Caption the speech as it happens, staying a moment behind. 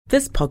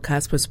This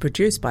podcast was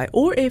produced by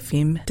OAR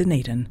FM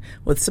Dunedin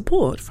with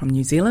support from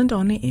New Zealand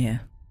On the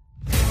Air.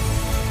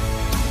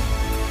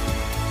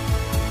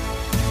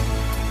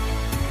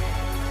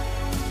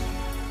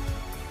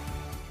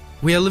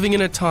 We are living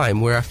in a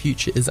time where our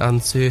future is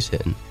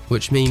uncertain,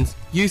 which means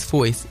youth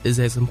voice is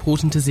as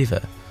important as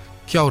ever.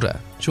 Kia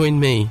ora, join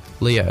me,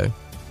 Leo,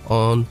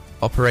 on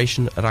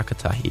Operation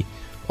Rakatahi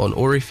on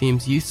OAR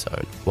FM's Youth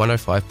Zone,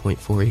 105.4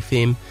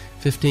 FM,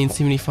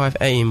 1575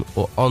 AM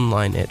or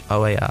online at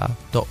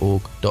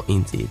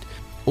oar.org.nz,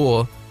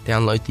 or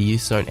download the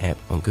Youth Zone app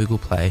on Google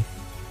Play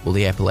or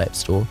the Apple App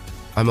Store.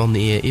 I'm on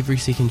the air every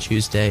second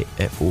Tuesday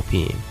at 4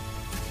 PM.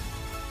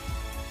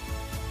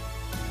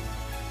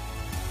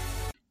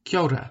 Kia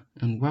ora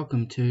and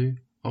welcome to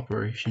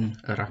Operation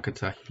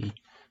Rakatahi.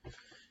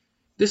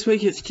 This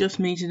week it's just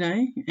me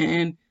today,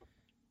 and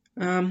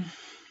I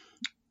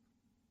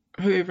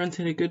hope everyone's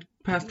had a good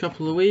past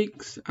couple of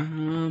weeks.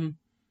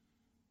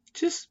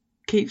 Just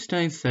keep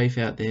staying safe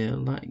out there.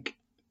 Like,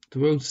 the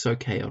world's so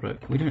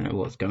chaotic, we don't know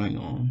what's going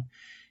on.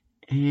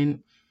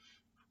 And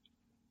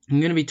I'm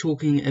going to be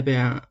talking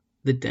about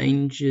the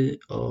danger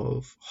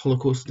of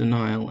Holocaust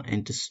denial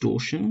and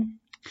distortion.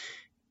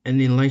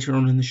 And then later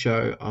on in the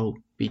show, I'll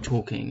be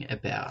talking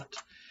about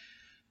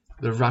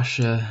the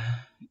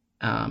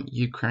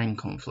Russia-Ukraine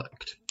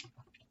conflict.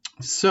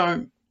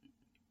 So,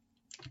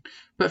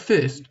 but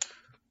first,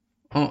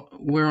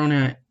 we're on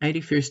our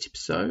 81st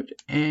episode,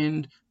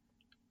 and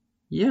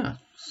yeah,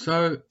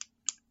 so,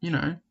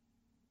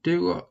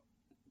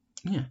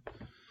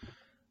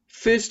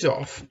 First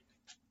off,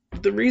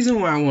 the reason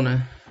why I want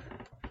to,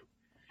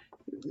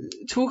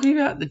 talking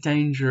about the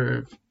danger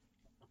of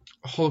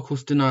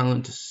Holocaust denial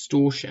and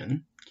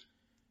distortion,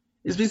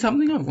 has been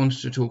something I've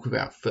wanted to talk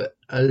about for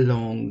a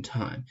long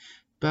time,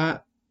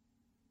 but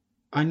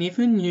I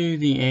never knew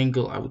the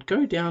angle I would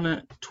go down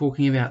at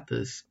talking about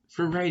this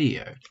for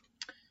radio.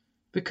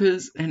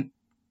 And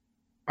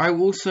I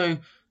also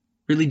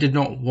really did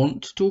not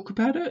want to talk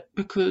about it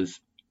because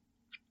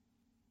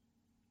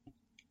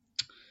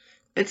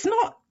it's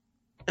not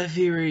a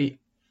very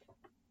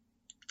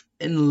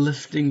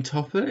enlifting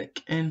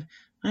topic, and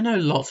I know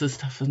lots of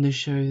stuff on this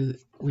show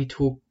that we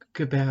talk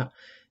about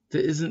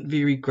that isn't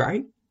very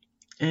great,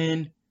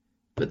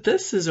 but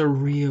this is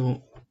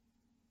talking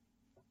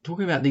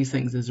about these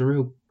things is a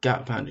real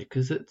gut puncher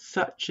because it's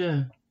such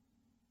a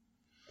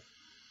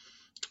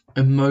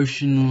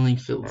emotionally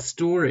filled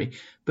story,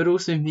 but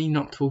also me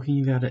not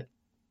talking about it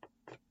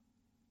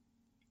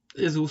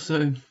is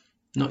also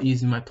not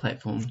using my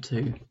platform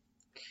to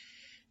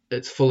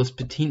its fullest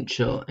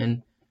potential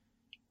and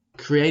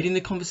creating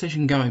the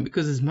conversation going,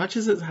 because as much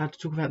as it's hard to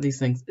talk about these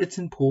things, it's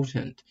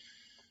important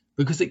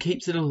because it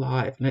keeps it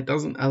alive and it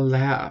doesn't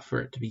allow for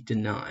it to be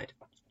denied.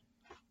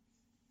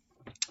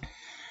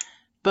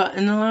 But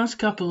in the last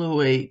couple of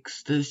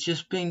weeks, there's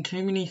just been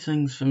too many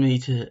things for me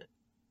to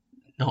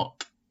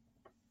not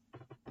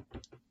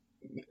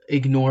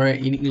ignore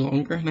it any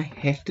longer, and I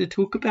have to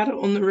talk about it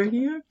on the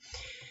radio.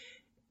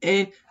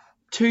 And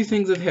two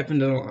things have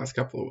happened in the last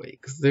couple of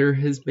weeks. There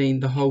has been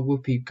the whole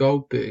Whoopi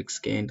Goldberg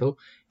scandal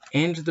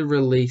and the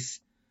release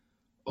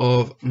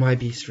of My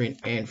Best Friend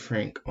Anne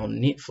Frank on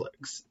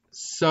Netflix.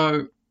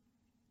 So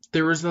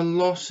there is a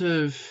lot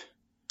of...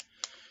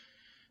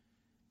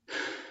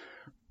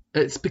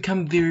 It's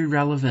become very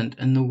relevant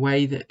in the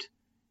way that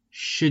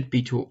should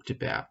be talked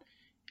about.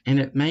 And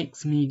it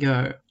makes me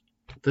go,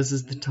 this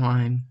is the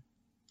time,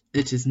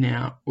 it is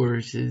now, or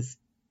it is...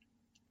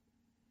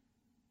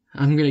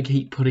 I'm going to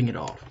keep putting it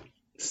off.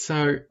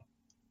 So,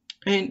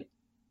 and,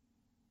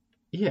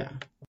 yeah.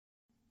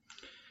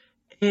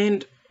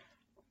 And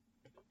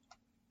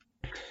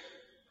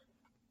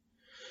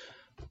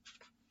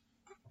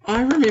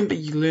I remember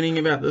learning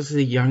about this as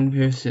a young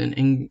person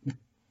and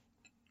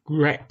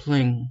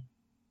grappling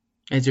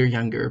as a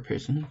younger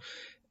person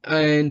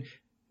and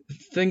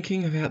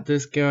thinking about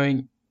this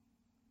going,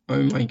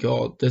 oh my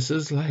god, this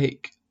is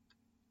like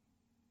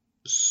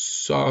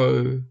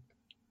so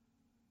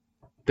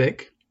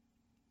big.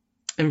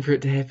 And for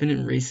it to happen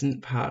in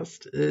recent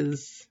past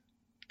is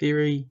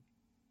very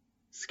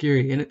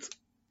scary. And it's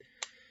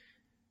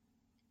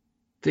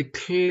the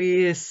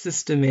clear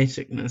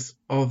systematicness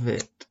of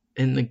it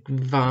and the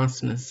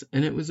vastness.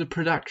 And it was a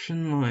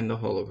production line, the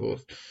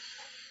Holocaust.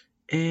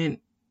 And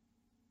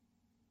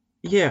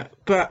yeah,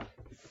 but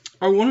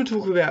I want to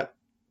talk about,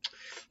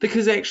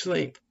 because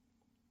actually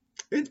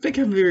it's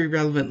become very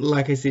relevant,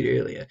 like I said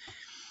earlier.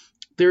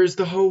 There is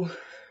the whole...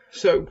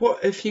 So,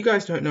 what if you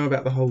guys don't know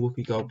about the whole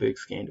Whoopi Goldberg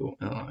scandal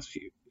in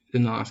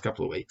the last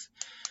couple of weeks?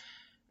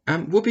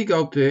 Whoopi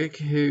Goldberg,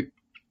 who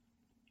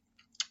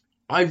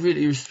I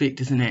really respect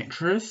as an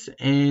actress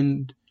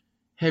and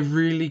have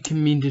really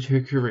commended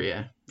her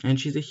career, and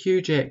she's a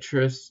huge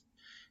actress,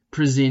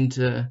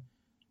 presenter,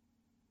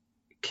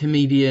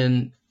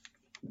 comedian,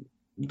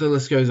 the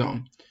list goes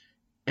on.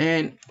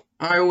 And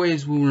I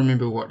always will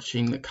remember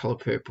watching The Colour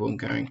Purple and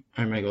going,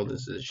 oh my god,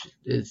 this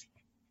is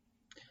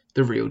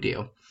the real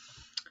deal.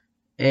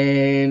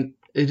 And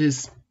it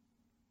is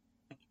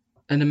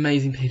an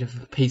amazing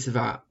piece of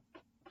art.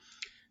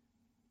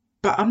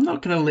 But I'm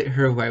not going to let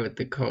her away with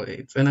the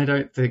comments, and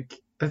I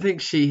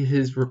think she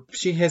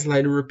has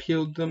later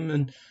repealed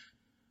them,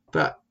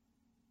 but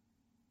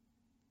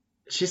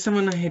she's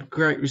someone I had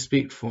great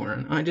respect for,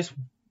 and I just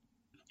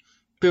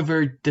feel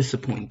very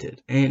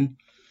disappointed. And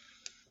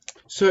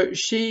so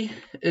she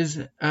is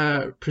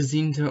a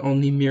presenter on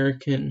the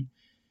American,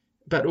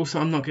 but also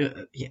I'm not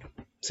going to,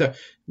 So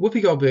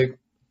Whoopi Goldberg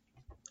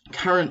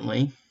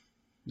currently,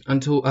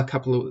 until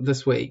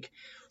this week,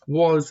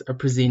 was a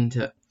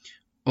presenter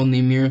on the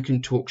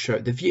American talk show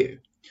The View,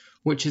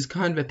 which is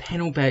kind of a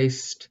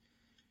panel-based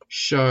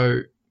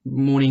show,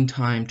 morning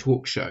time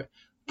talk show,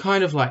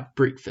 kind of like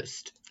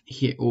Breakfast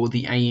here, or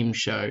the AM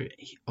show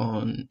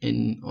on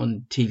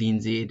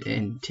TVNZ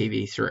and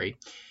TV3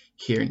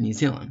 here in New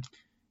Zealand.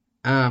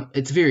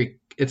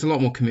 It's a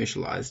lot more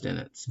commercialized, and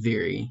it's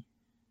very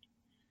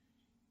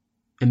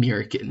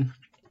American.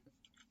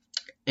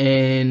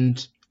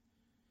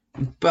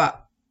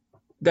 But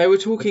they were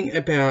talking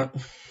about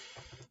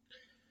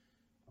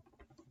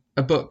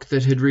a book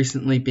that had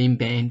recently been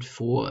banned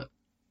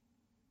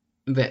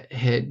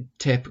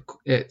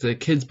it's a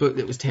kid's book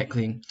that was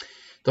tackling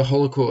the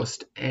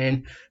Holocaust,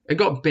 and it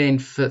got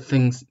banned for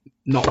things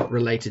not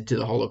related to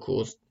the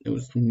Holocaust. It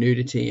was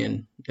nudity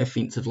and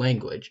offensive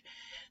language,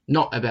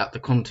 not about the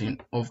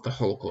content of the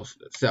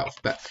Holocaust itself.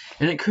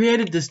 And it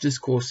created this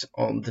discourse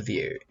on The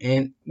View,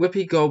 and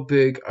Whoopi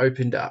Goldberg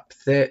opened up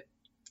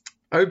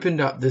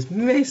this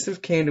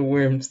massive can of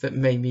worms that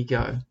made me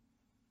go,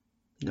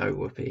 no,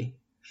 Whoopi,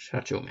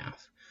 shut your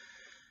mouth.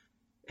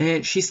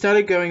 And she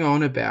started going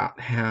on about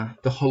how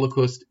the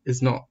Holocaust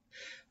is not,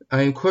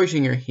 I am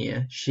quoting her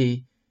here,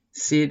 she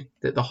said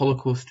that the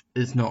Holocaust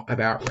is not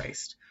about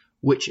race,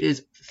 which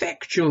is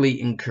factually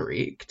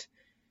incorrect.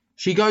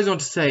 She goes on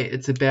to say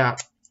it's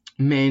about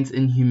man's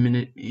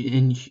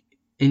inhumanity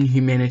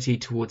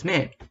towards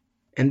man.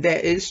 And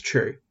that is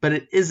true, but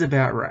it is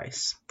about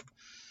race.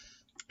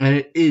 And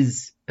it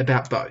is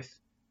about both.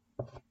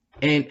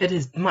 And it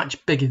is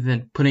much bigger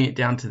than putting it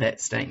down to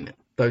those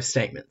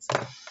statements.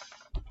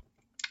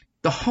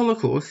 The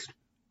Holocaust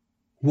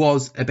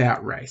was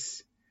about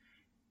race.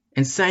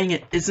 And saying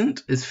it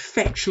isn't is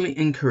factually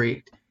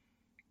incorrect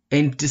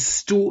and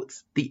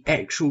distorts the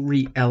actual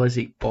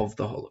reality of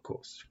the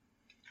Holocaust.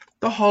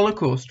 The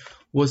Holocaust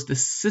was the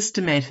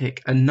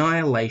systematic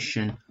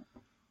annihilation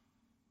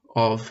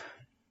of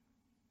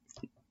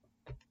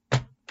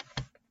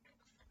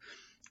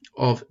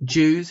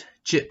Jews,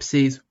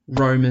 Gypsies,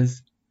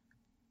 Romas,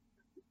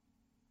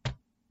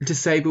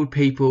 disabled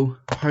people,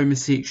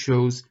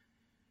 homosexuals,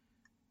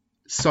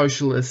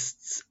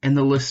 socialists, and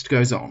the list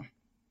goes on.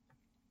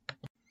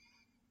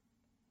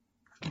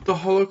 The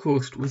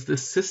Holocaust was the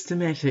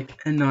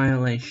systematic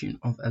annihilation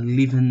of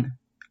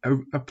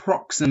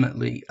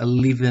approximately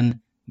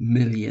 11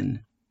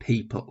 million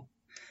people,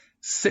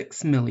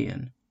 6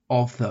 million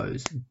of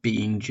those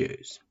being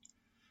Jews.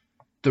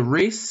 The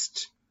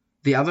rest,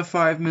 the other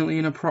 5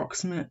 million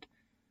approximate,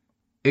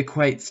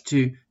 equates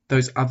to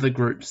those other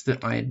groups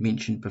that I had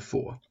mentioned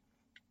before.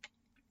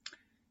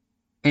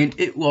 And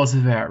it was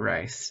about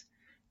race.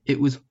 It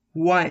was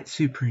white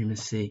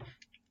supremacy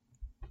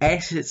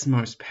at its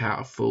most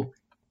powerful,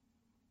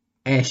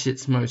 at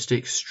its most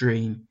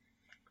extreme,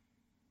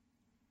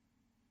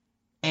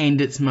 and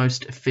its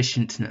most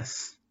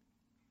efficientness.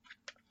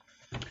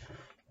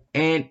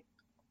 And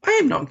I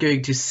am not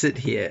going to sit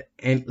here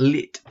and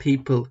let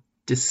people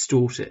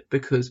distort it,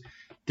 because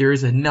there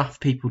is enough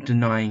people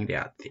denying it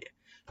out there.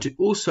 To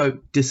also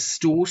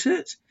distort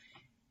it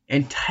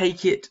and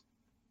take it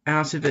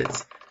out of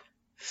its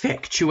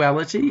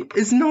factuality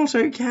is not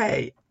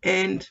okay.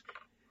 And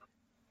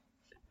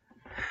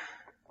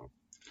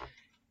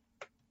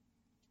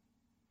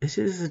it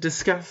is a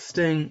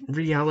disgusting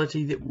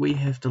reality that we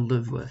have to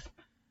live with.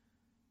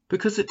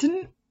 Because it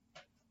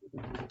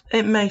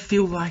may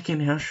feel like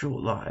in our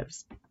short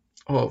lives,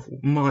 of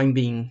mine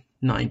being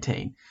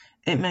 19,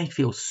 it may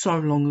feel so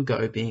long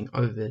ago, being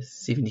over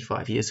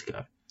 75 years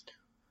ago.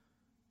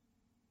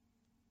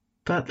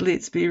 But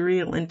let's be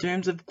real, in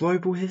terms of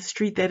global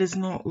history, that is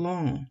not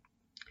long.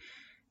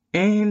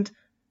 And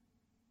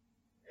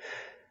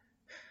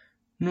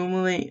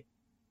normally,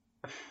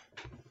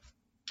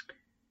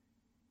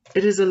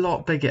 it is a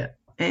lot bigger.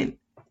 And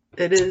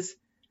it is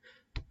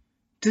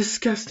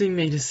disgusting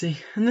me to see.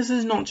 And this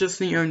is not just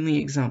the only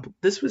example.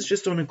 This was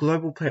just on a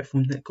global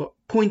platform that got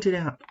pointed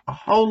out a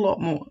whole lot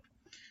more.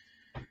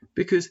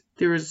 Because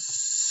there is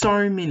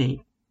so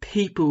many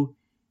people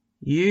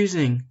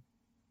using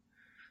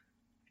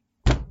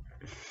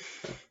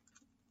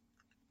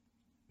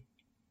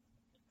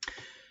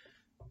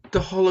the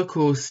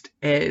Holocaust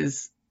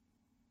as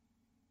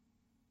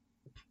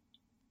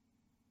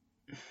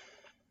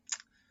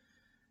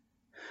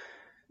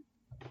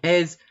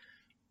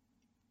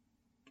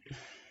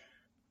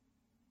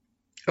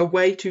a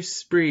way to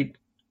spread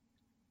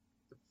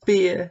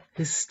fear,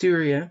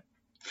 hysteria,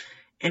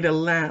 and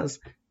allows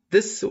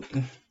this sort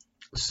of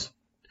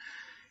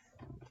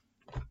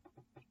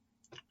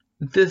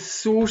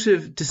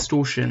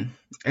distortion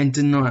and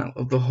denial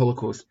of the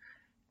Holocaust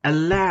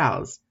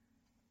allows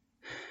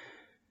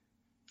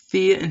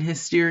fear and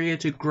hysteria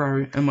to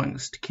grow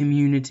amongst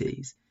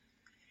communities,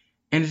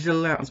 and it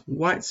allows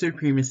white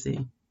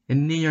supremacy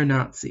and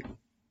neo-Nazi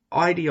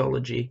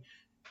ideology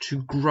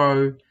to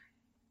grow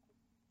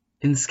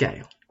in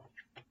scale.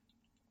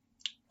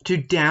 To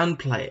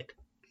downplay it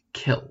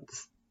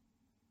kills.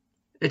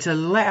 It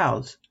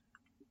allows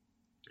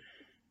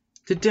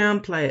to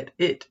downplay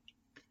it.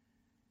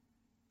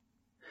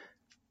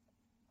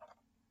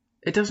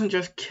 It doesn't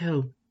just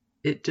kill,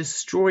 it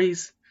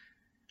destroys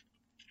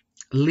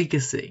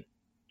legacy.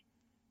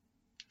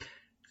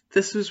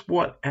 This is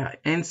what our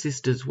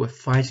ancestors were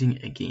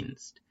fighting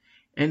against,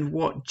 and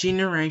what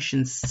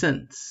generations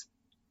since,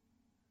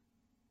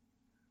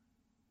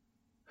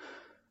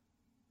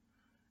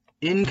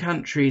 in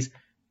countries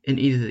in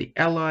either the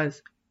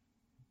Allies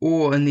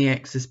or in the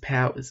Axis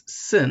powers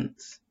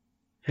since,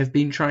 have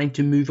been trying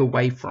to move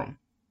away from.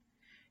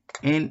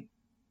 And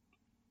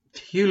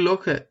if you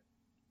look at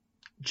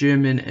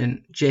German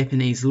and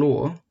Japanese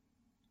law,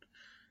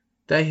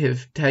 they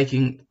have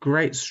taken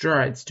great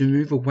strides to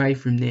move away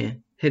from their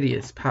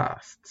hideous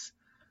pasts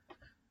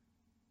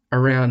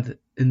around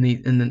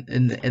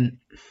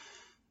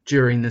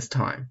during this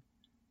time.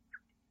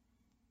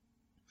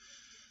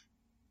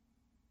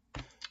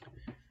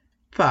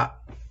 But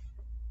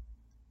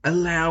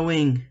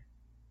allowing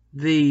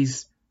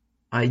these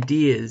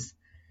ideas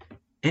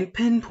and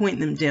pinpoint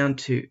them down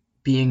to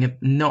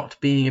not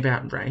being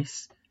about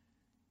race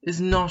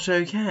is not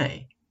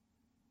okay.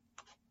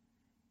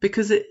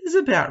 Because it is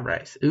about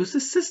race. It was a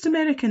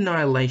systematic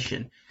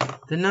annihilation.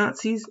 The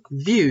Nazis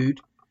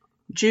viewed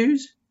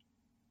Jews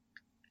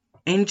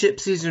and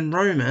Gypsies and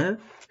Roma,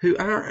 who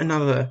are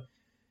another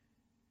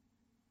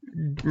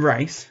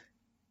race,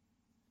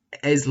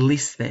 as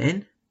less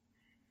than,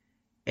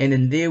 and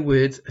in their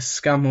words, a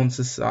scum on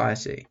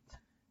society.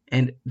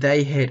 And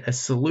they had a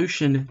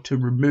solution to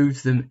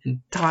remove them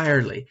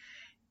entirely.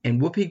 And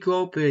Whoopi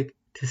Goldberg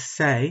to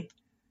say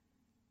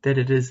that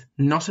it is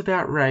not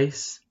about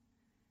race,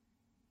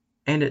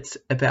 and it's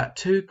about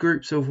two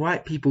groups of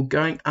white people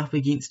going up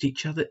against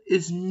each other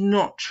is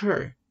not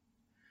true.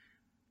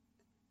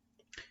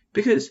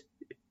 Because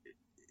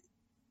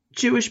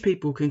Jewish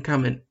people can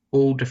come in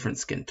all different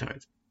skin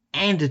tones,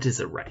 and it is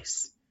a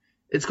race.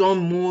 It's gone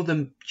more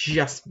than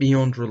just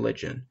beyond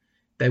religion.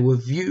 They were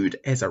viewed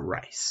as a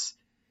race.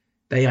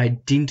 They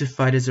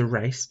identified as a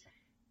race,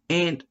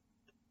 and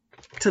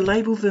to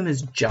label them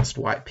as just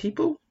white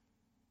people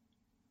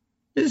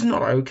is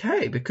not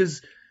okay,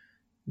 because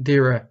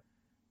there are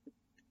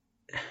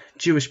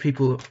Jewish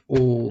people of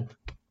all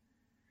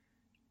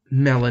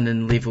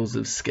melanin levels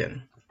of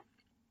skin.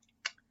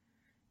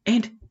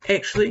 And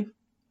actually,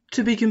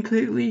 to be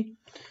completely,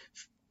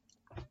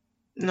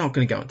 not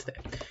going to go into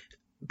that,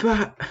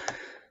 but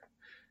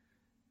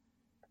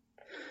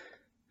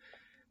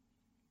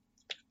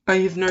I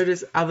have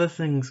noticed other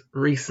things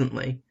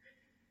recently.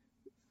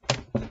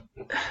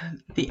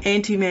 The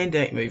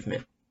anti-mandate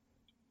movement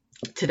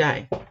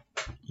today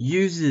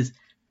uses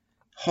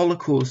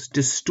Holocaust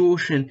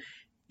distortion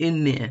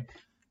in their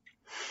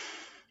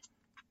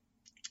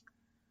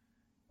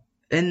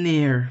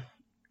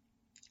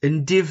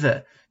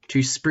endeavor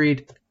to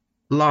spread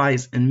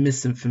lies and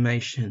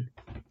misinformation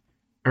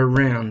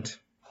around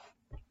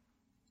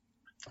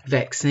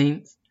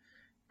vaccines,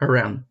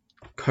 around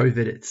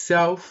COVID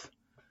itself,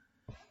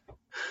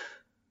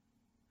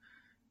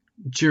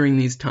 during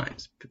these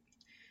times.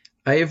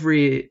 I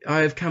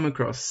have come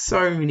across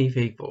so many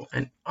people,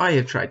 and I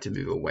have tried to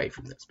move away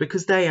from this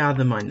because they are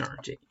the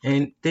minority,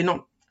 and they're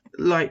not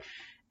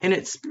and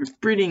it's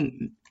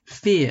spreading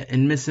fear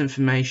and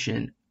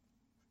misinformation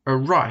are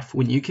rife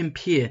when you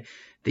compare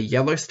the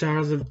yellow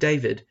stars of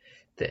David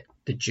that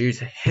the Jews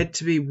had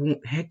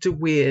to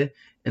wear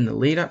in the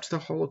lead up to the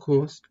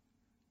Holocaust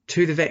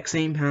to the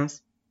vaccine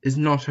pass is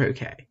not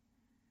okay.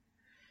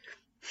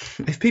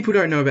 If people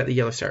don't know about the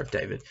yellow star of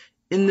David,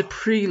 in the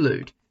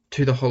prelude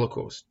to the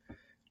Holocaust,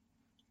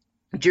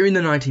 during the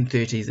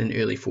 1930s and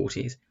early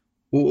 40s,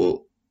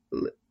 all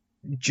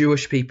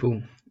Jewish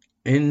people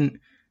in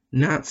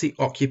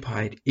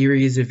Nazi-occupied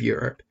areas of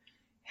Europe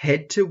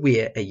had to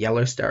wear a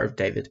yellow Star of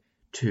David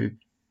to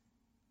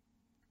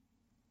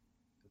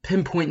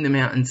pinpoint them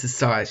out in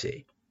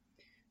society.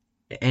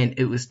 And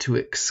it was to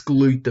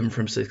exclude them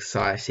from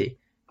society.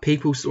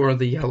 People saw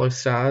the yellow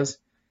stars.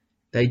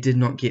 They did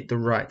not get the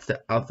rights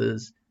that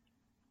others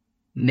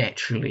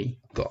naturally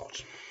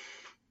got.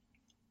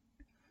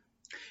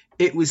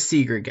 It was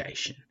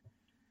segregation.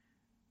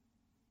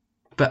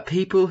 But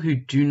people who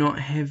do not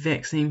have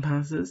vaccine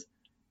passes,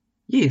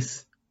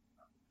 yes,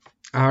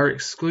 are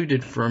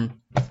excluded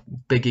from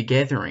bigger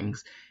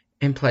gatherings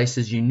and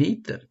places you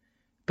need them.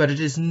 But it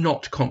is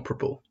not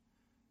comparable.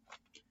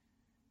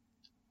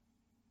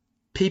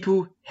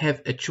 People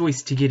have a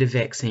choice to get a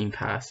vaccine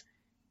pass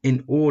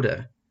in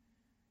order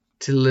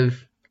to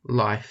live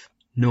life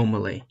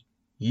normally.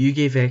 You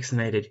get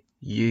vaccinated,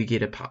 you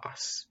get a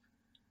pass.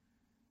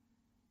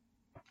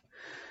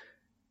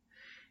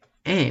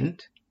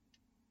 And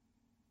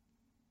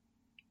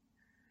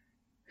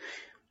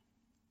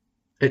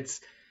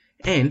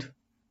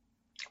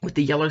with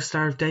the Yellow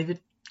Star of David,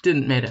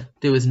 didn't matter.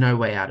 There was no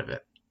way out of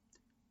it.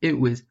 It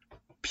was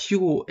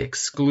pure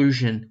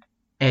exclusion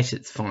at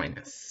its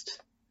finest.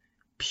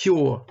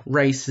 Pure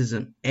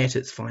racism at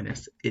its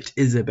finest. It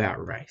is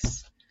about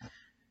race.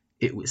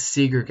 It was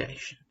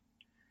segregation.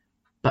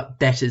 But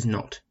that is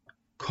not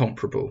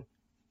comparable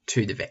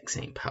to the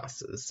vaccine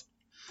passes.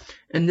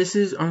 And this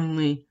is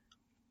only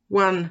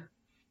one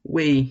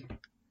wee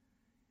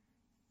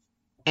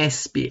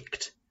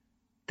aspect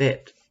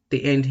that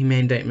the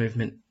anti-mandate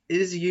movement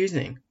is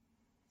using.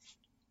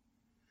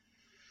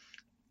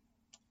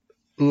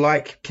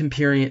 Like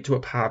comparing it to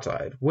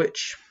apartheid,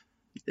 which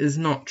is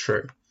not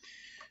true,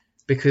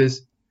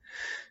 because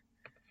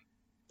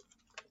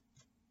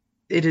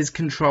it is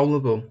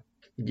controllable.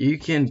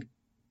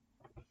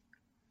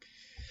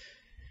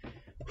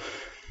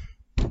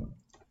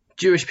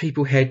 Jewish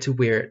people had to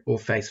wear it or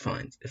face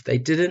fines. If they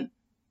didn't,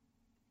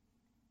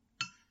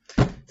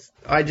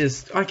 I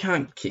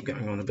can't keep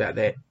going on about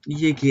that.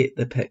 You get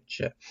the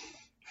picture.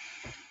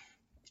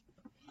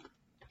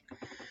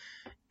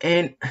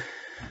 And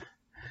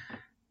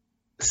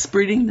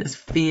spreading this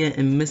fear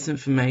and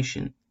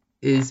misinformation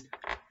is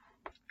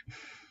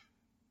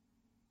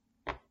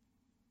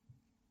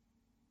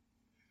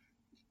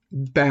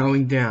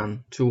bowing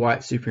down to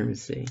white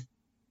supremacy,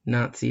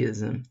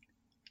 Nazism,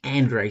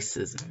 and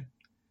racism,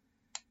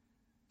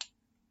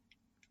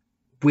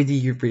 whether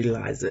you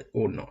realize it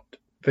or not,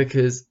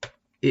 because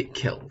it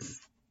kills,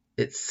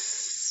 it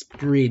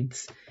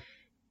spreads,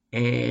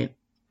 and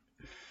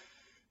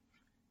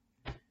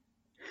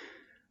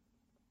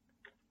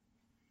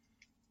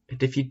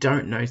if you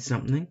don't know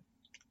something,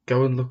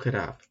 go and look it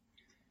up,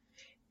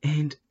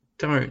 and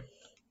don't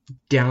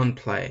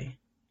downplay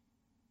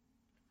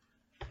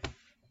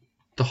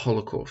the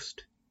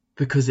Holocaust,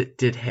 because it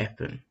did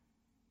happen,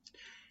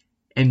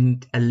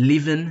 and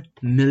 11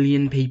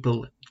 million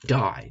people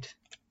died.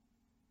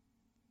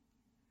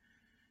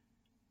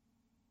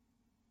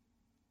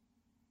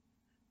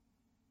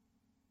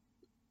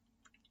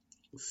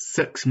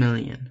 Six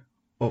million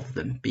of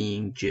them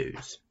being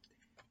Jews.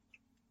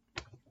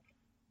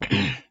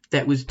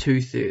 That was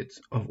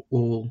 2/3 of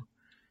all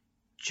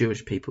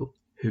Jewish people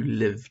who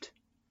lived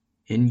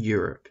in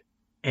Europe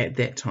at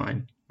that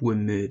time were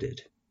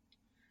murdered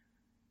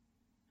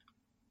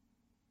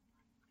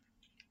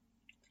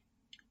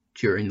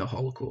during the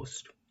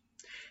Holocaust.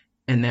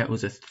 And that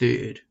was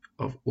 1/3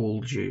 of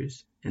all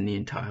Jews in the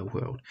entire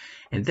world.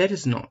 And that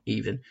is not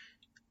even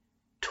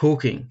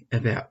talking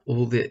about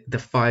all the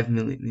 5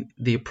 million,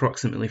 the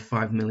approximately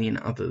 5 million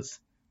others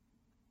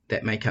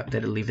that make up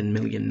that 11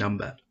 million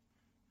number.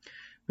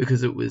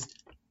 Because it was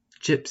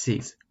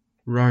gypsies,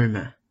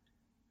 Roma,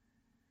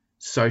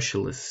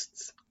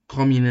 socialists,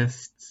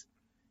 communists,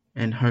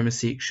 and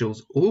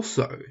homosexuals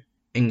also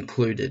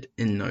included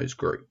in those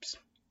groups.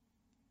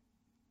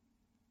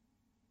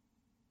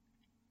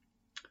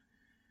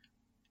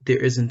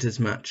 There isn't as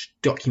much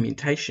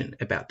documentation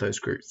about those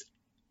groups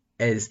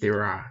as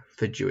there are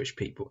for Jewish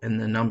people, and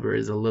the number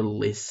is a little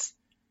less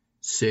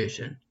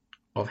certain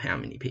of how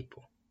many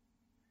people.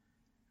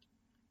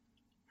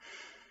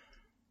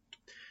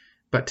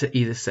 But to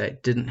either say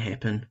it didn't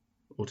happen,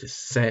 or to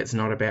say it's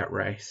not about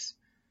race,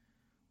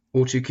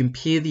 or to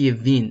compare the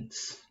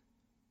events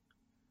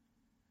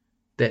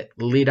that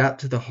led up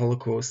to the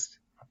Holocaust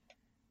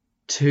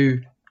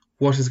to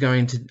what is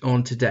going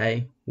on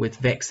today with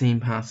vaccine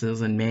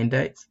passes and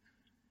mandates,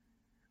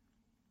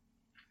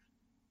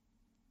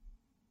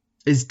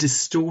 is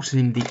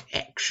distorting the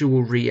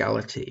actual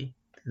reality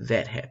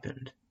that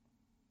happened.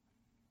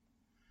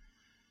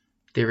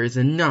 There is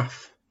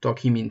enough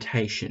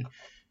documentation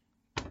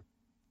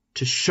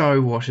to show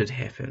what had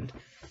happened,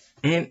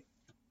 and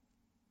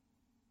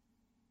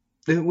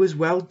it was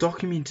well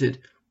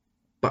documented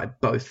by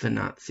both the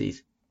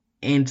Nazis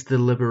and the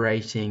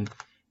liberating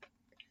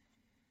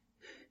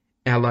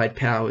Allied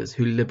powers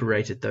who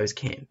liberated those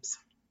camps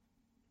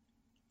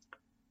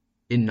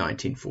in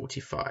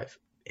 1945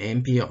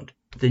 and beyond.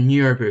 The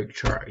Nuremberg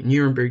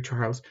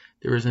trials,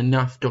 there is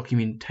enough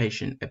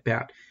documentation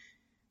about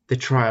the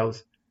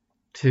trials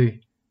to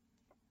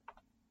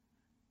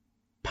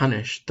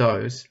punish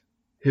those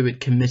who had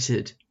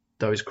committed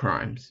those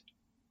crimes,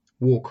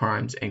 war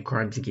crimes and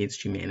crimes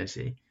against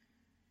humanity.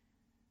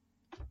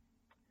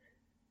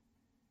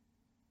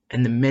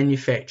 And the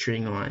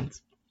manufacturing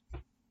lines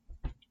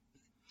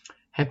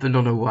happened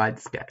on a wide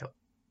scale.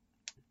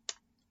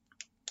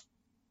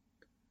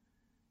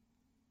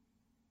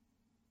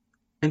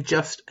 And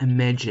just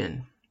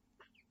imagine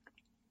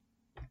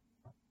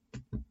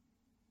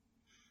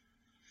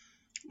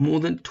more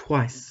than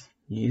twice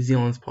New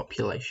Zealand's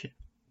population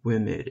were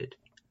murdered.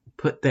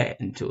 Put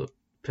that into a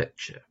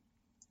picture.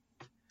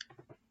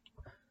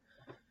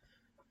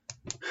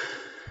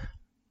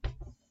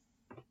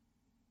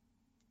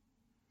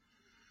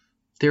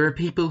 There are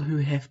people who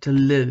have to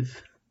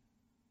live,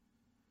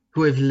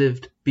 who have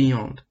lived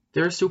beyond.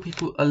 There are still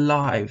people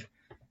alive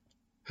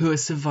who are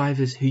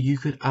survivors who you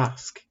could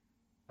ask,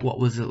 what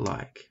was it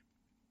like?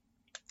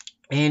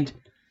 And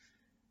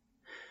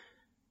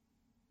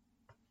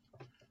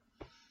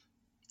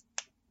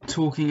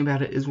talking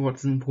about it is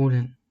what's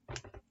important.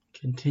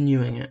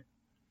 Continuing it.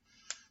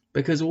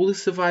 Because all the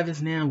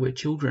survivors now were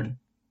children.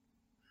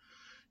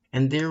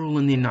 And they're all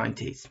in their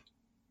 90s.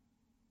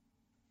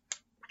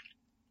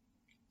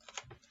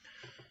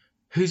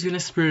 Who's going to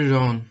spread it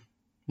on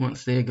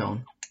once they're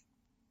gone?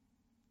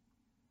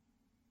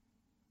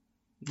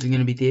 Is it going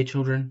to be their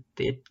children,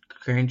 their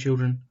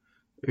grandchildren?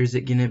 Or is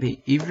it going to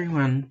be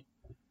everyone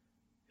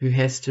who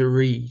has to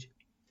read?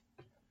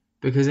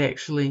 Because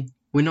actually,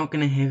 we're not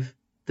going to have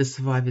the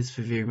survivors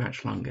for very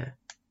much longer.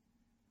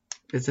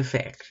 It's a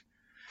fact.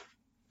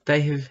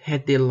 They have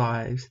had their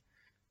lives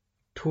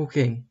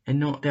talking and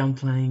not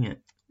downplaying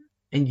it.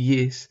 And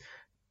yes,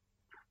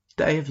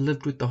 they have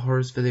lived with the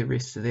horrors for the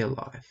rest of their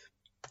life.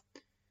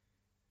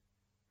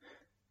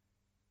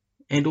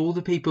 And all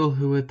the people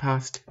who had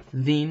passed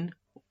then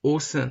or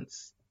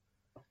since,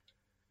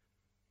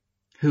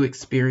 who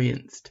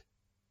experienced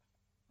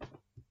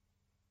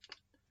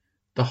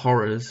the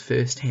horrors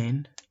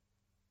firsthand,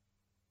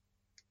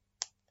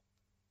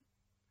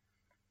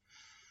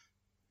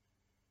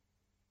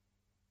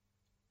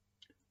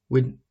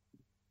 would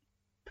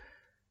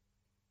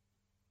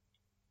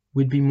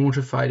be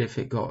mortified if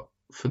it got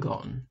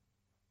forgotten.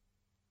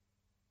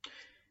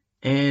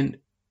 And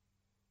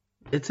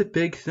it's a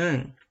big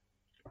thing.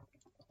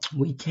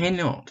 We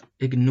cannot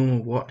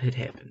ignore what had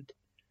happened.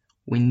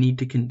 We need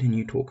to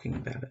continue talking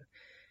about it.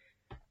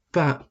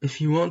 But if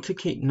you want to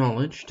keep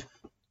knowledge,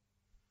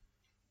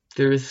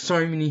 there are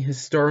so many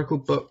historical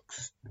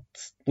books,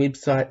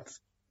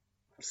 websites,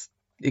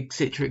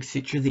 etc.,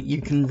 that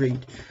you can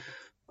read.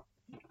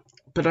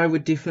 But I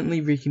would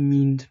definitely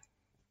recommend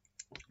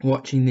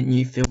watching the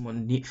new film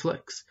on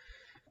Netflix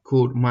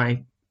called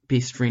My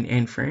Best Friend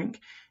Anne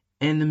Frank.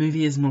 And the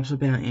movie is not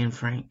about Anne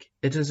Frank.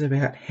 It is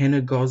about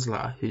Hannah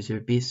Goslar, who's her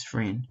best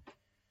friend,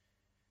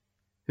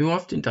 who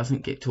often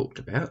doesn't get talked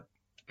about.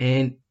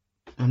 And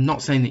I'm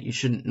not saying that you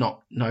shouldn't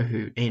not know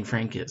who Anne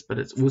Frank is, but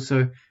it's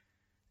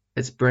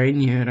brand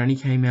new. It only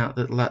came out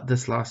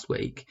this last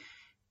week.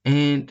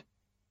 And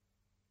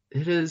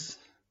it is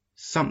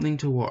something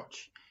to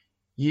watch.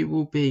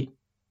 It's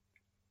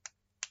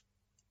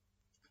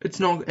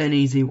not an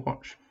easy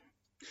watch.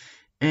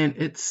 And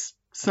it's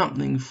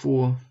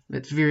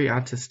very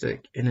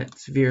artistic, and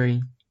it's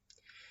very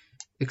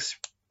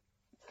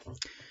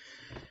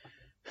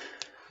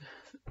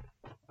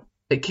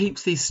it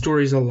keeps these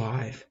stories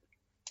alive,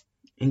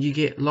 and you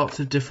get lots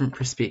of different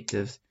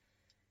perspectives,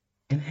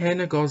 and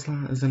Hannah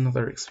Goslar is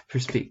another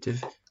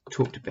perspective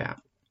talked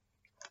about.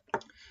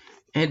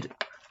 And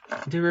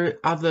there are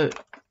other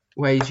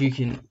ways you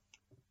can.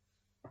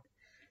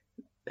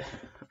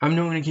 I'm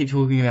not going to keep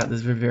talking about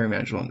this for very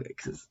much longer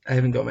because I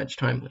haven't got much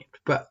time left,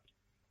 but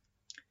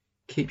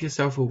keep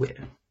yourself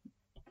aware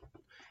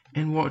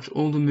and watch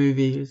all the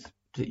movies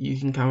that you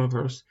can come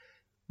across.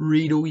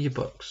 Read all your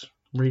books,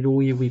 read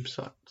all your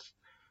websites,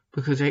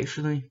 because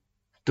actually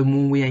the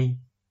more we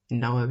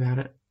know about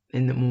it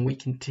and the more we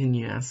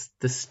continue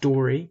the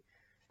story.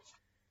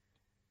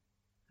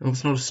 Well,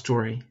 it's not a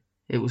story,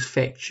 it was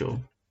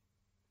factual.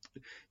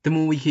 The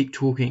more we keep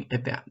talking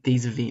about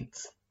these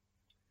events,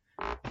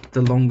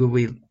 the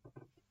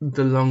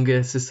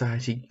longer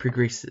society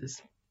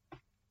progresses.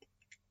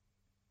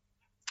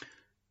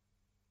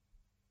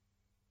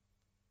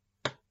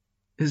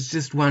 It's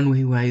just one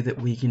way that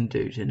we can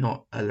do to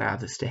not allow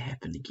this to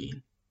happen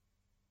again.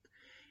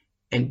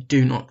 And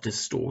do not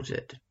distort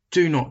it.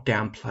 Do not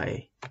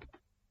downplay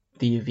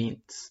the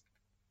events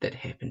that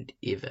happened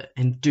ever.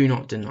 And do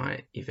not deny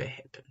it ever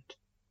happened.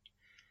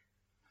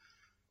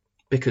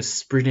 Because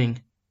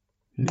spreading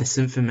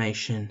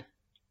misinformation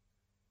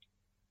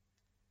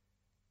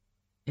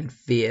and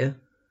fear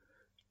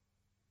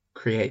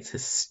creates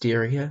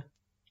hysteria.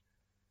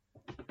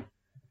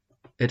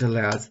 It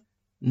allows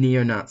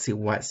neo-Nazi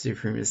white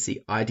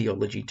supremacy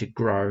ideology to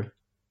grow,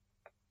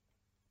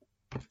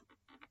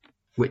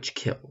 which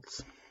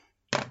kills.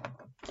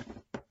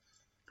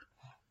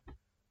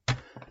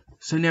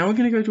 So now we're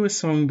going to go to a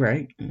song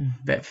break.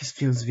 That just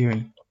feels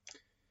very...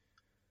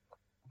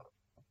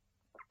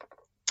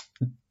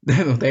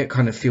 that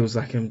kind of feels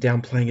like I'm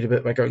downplaying it a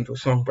bit by going to a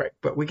song break.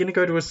 But we're going to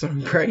go to a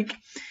song break.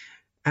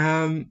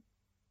 And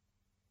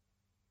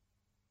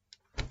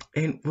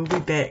we'll be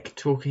back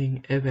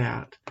talking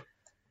about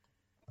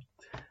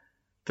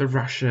the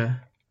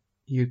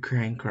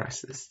Russia-Ukraine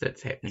crisis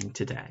that's happening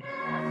today.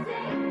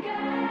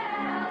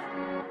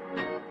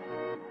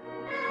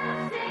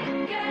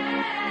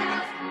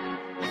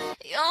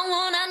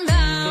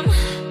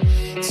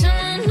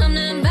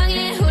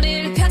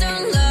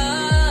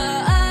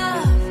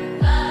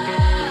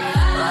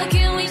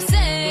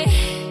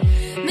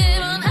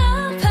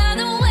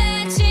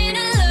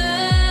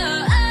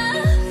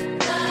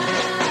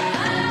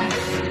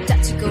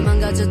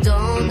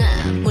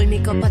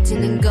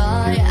 버티는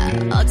거야.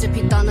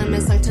 어차피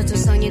떠나면 상처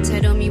조성인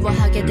채로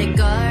미워하게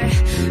될걸.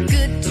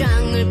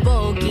 끝장을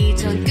보기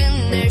전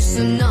끝낼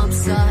순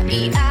없어.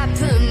 이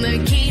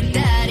아픔을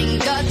기다린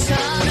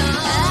것처럼.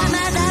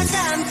 아마 다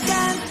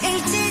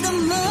잠깐일지도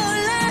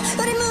몰라.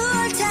 우리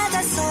무얼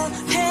찾아서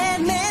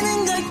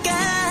헤매는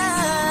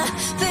걸까.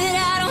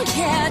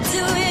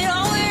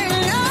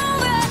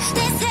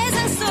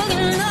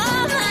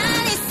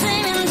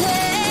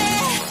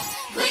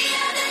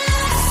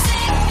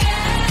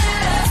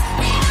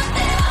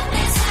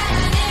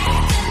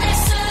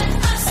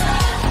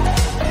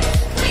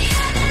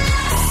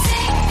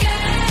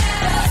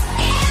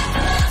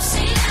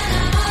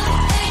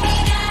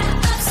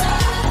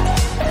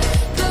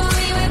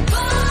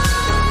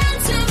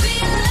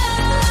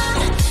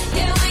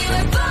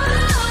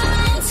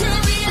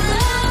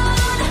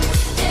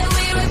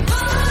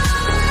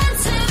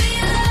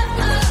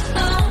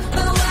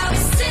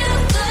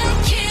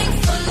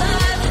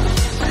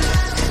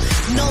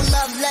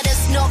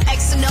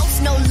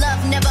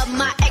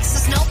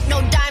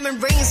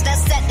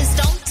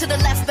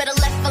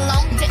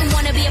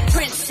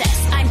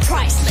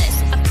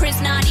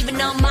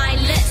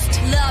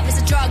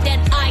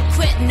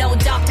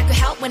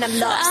 when I'm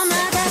lost.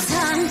 아마다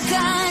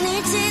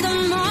잠깐일지도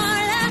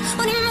몰라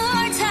우리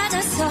뭘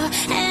찾아서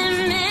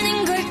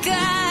헤매는 걸까.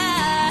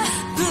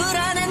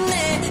 불안한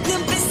내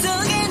눈빛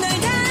속에 널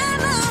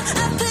담아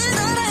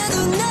아프더라도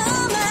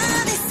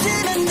너만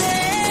있으면 돼.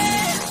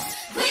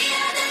 We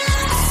are the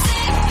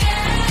lovesick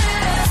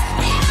girls.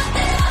 네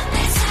멋대로 내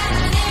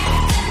사랑을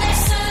끝낼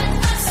순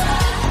없어.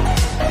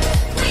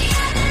 We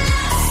are the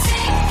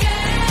lovesick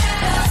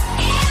girls.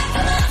 이 아픔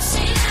없이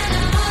난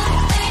아무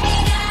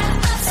의미가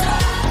없어.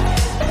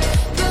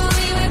 But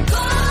we were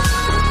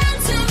born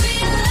to be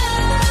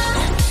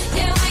alone.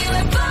 Yeah, we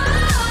were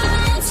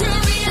born to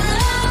be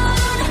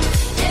alone.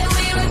 Yeah,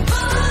 we were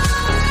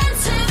born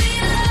to be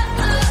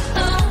alone.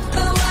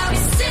 But why we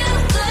still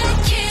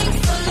looking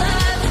for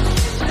love?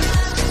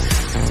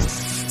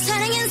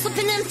 사랑은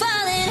쏟히는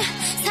falling.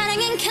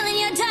 사랑은 killing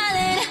your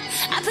darling.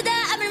 아프다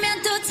아물면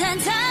또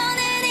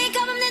찾아오는 이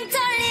겁없는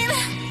떨림.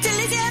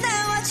 들리지 않아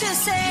what you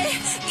say.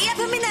 이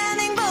아픔이 난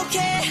행복해.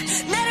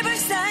 나를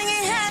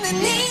불쌍해하는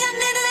네가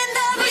내 눈엔 더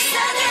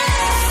불쌍해.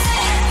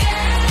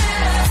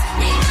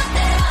 네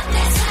멋대로 내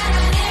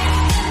사랑을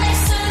끝낼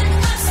순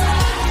없어.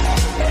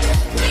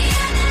 We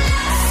are the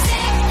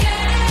lovesick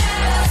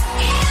girls.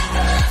 이 아픔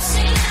없이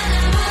난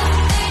아무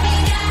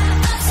의미가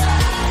없어.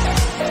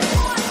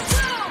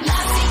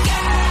 Lovesick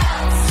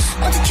girls.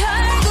 모두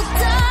결국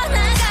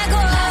떠나가고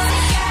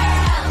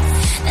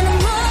내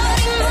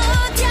눈물이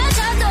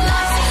묻혀져도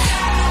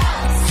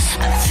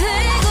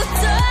아프고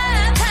또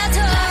아파도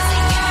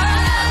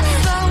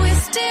But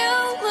we're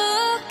still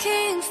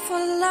looking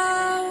for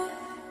love.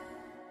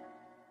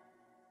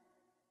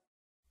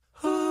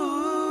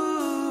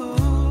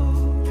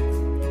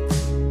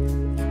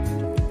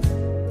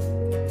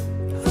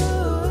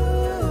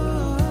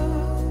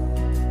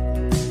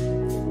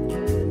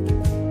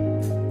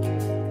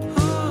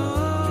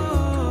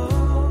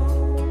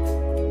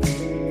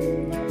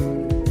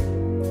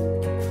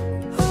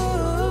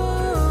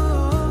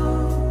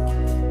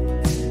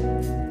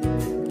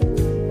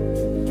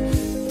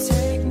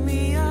 Take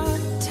me out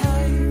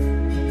tight,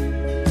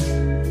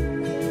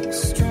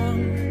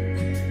 strung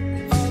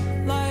up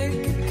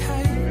like a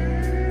kite,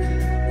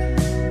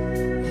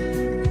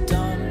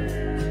 dumb,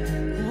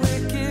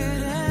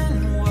 wicked and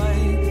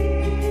white.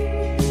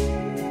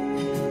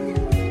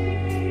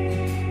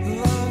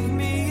 Love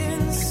me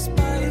in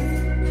spite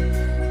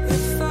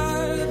if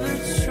I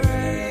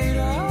betrayed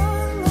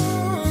our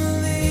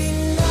lonely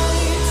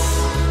nights.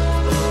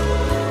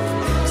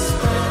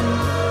 Spend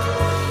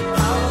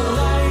out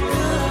like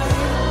a light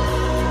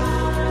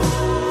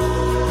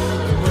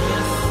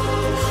with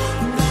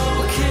no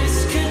kiss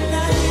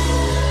goodnight.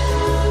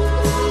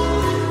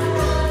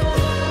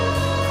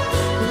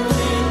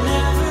 We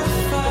never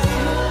fight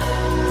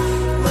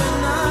when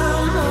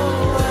I'm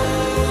away.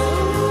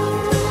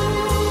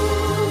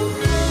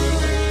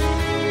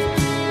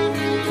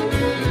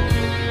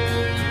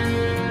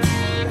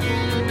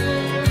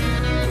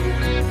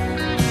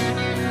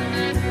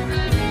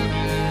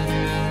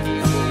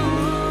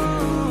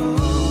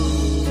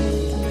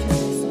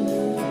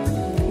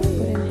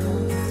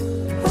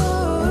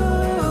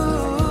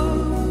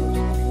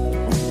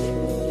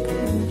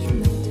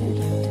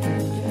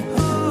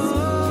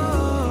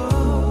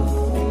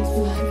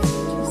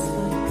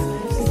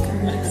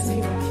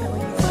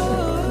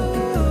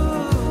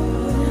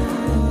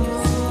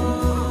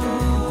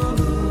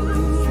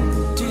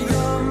 Do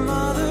your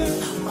mother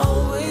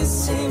always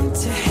seem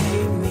to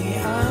hate me?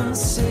 I'm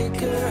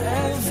sicker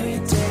every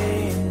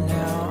day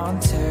now. I'm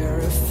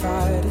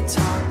terrified of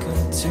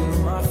talking to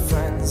my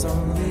friends,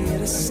 only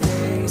to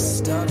stay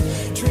stuck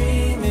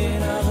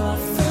dreaming of our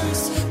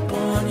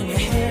firstborn. Your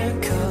hair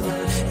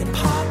covered in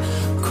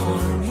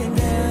popcorn. You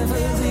never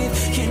leave,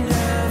 you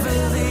never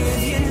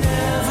leave, you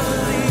never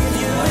leave.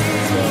 You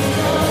leave me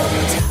all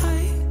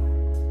tight,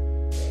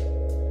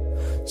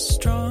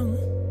 strung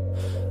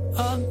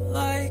up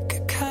like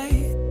a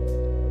kite,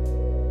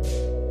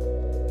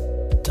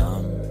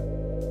 dumb,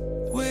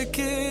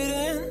 wicked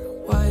and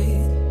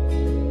white.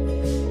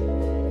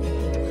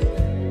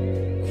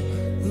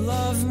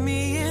 Love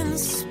me in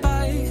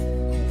spite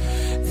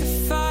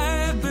if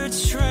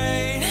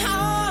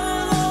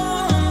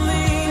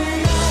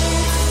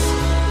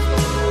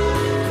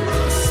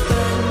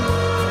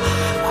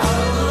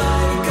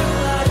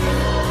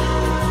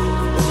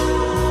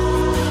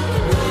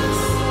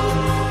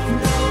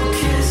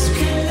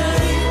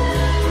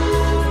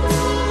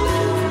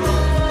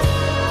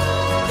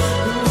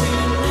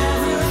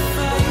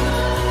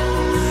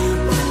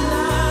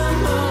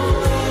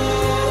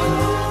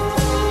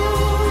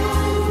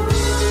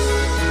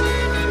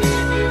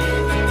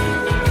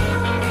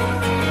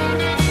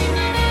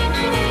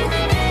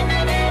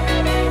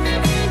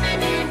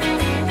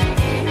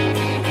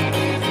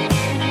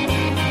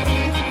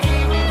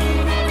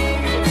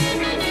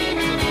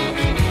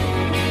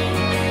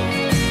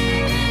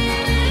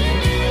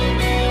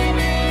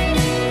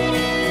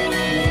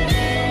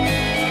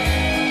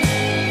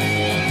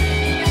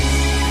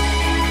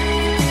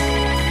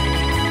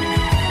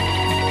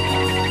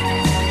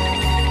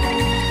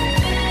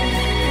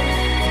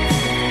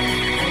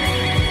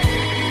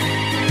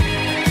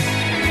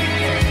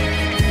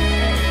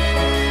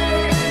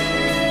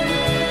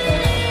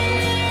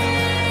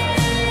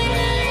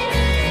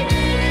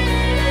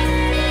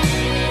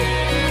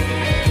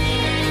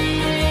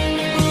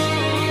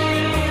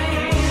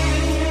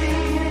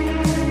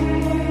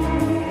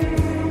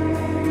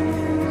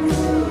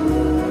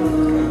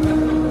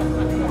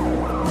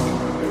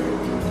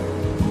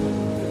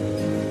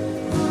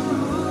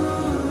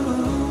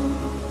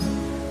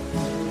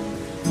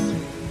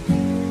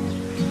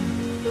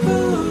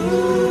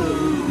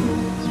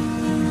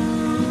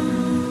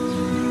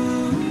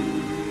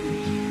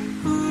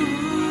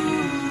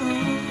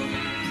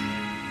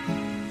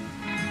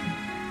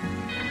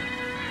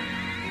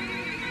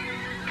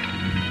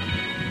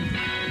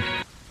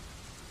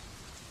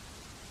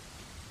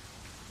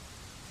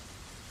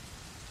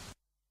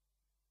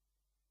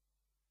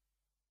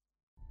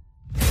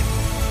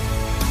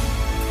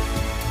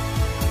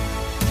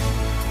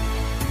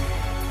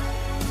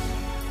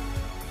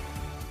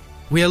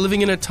We are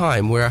living in a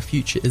time where our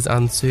future is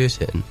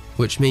uncertain,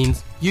 which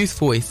means youth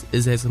voice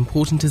is as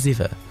important as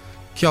ever.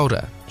 Kia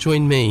ora,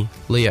 join me,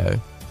 Leo,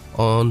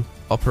 on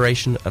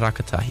Operation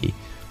Rakatahi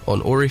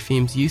on OAR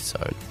FM's Youth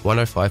Zone,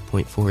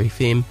 105.4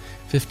 FM,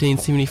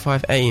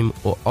 1575 AM,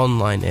 or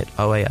online at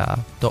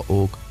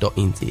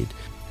oar.org.nz,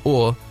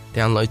 or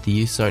download the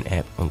Youth Zone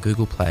app on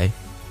Google Play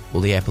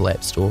or the Apple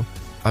App Store.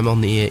 I'm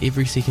on the air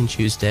every second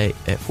Tuesday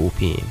at 4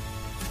 PM.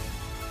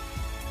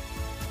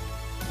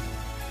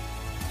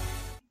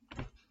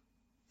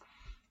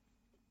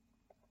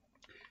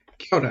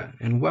 Kia ora,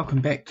 and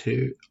welcome back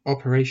to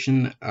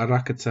Operation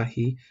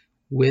Rakatahi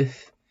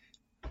with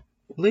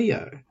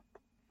Leo.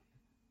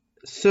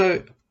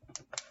 So,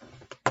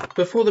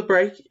 before the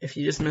break, if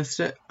you just missed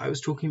it, I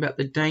was talking about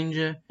the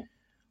danger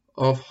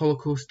of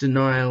Holocaust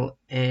denial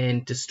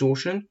and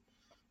distortion.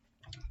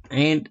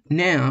 And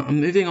now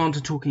I'm moving on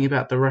to talking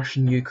about the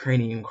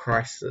Russian-Ukrainian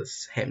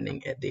crisis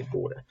happening at their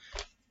border.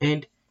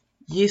 And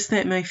yes,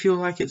 that may feel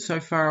like it's so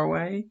far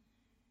away,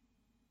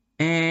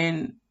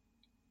 and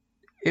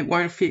it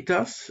won't affect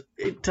us.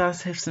 It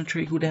does have some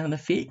trickle-down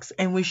effects,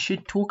 and we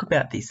should talk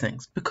about these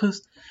things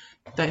because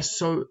they're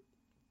so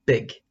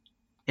big.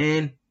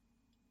 And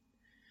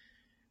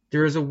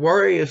there is a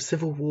worry of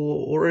civil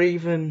war or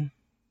even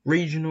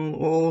regional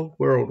or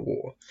world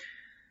war.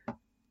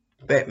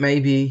 That may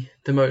be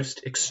the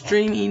most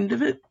extreme end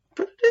of it,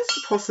 but it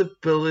is a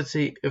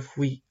possibility if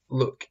we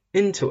look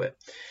into it.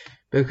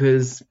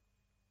 Because,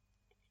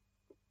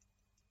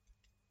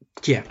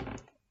 yeah.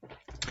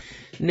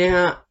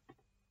 Now,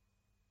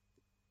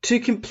 to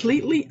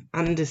completely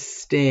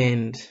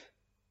understand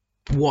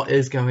what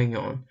is going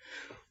on,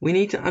 we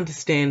need to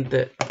understand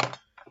that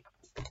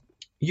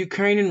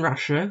Ukraine and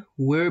Russia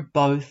were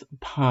both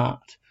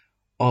part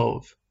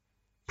of,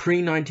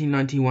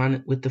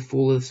 pre-1991, with the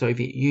fall of the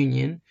Soviet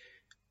Union,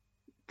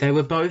 they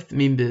were both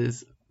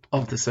members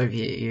of the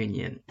Soviet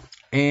Union.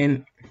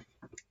 And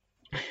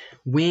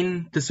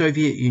when the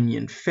Soviet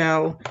Union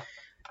fell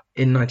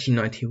in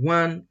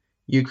 1991,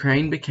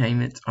 Ukraine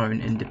became its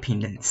own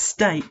independent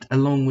state,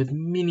 along with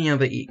many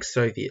other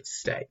ex-Soviet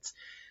states.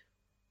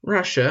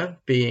 Russia,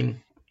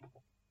 being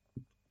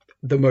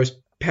the most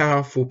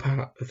powerful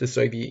part of the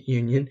Soviet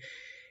Union,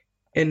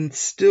 and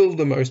still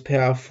the most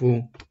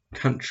powerful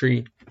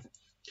country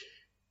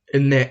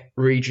in that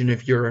region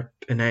of Europe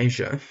and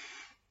Asia,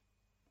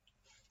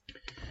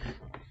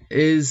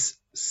 is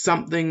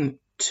something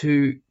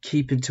to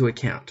keep into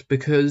account,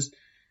 because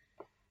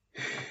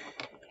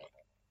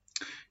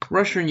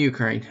Russia and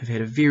Ukraine have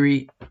had a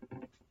very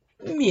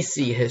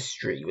messy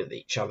history with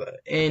each other,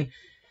 and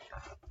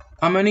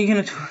I'm not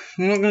going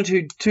to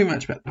do too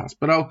much about the past,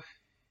 but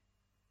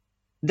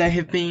they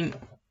have been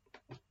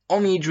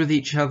on edge with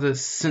each other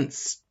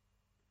since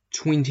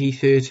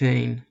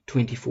 2013,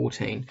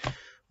 2014,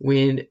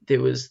 when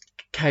there was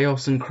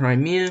chaos in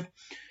Crimea,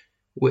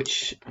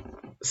 which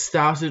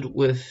started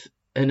with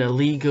an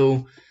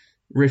illegal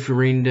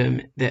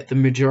referendum that the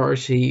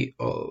majority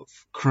of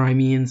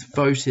Crimeans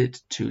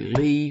voted to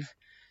leave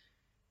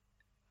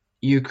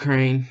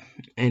Ukraine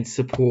and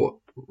support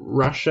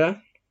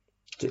Russia,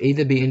 to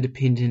either be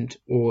independent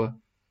or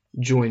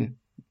join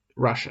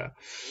Russia.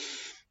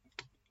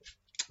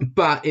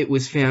 But it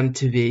was found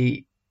to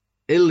be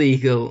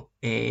illegal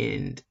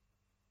and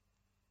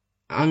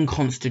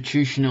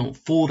unconstitutional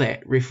for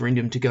that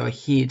referendum to go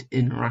ahead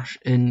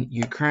in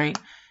Ukraine,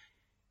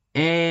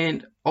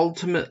 and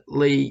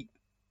ultimately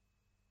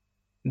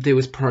there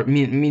was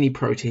many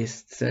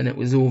protests, and it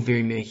was all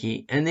very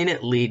murky, and then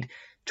it led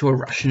to a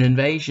Russian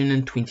invasion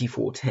in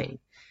 2014,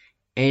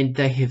 and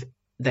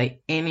they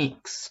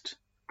annexed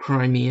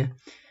Crimea,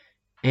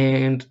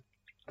 and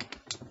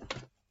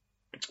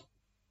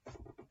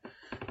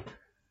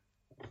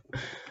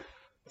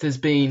there's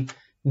been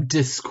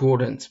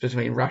discordance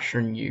between Russia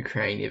and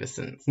Ukraine ever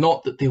since.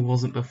 Not that there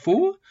wasn't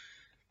before,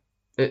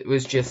 it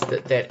was just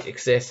that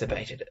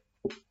exacerbated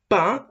it.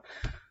 But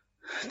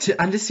to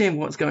understand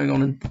what's going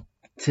on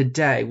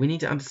today, we need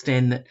to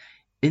understand that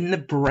in the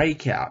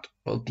breakout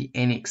of the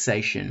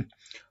annexation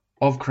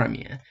of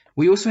Crimea,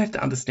 we also have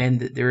to understand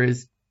that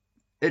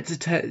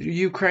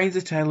Ukraine's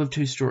a tale of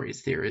two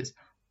stories. There is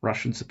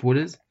Russian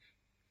supporters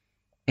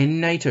and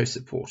NATO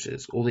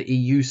supporters, or the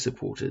EU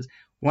supporters.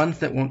 Ones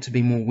that want to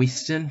be more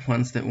Western,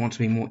 ones that want to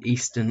be more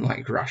Eastern,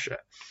 like Russia.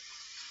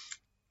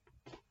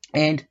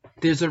 And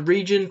there's a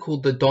region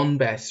called the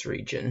Donbass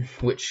region,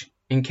 which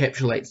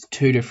encapsulates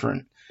two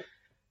different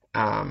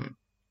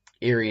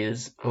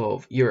areas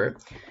of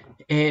Europe.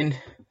 And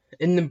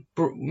in the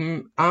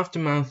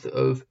aftermath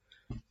of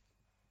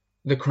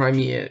the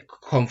Crimea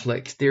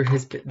conflict, there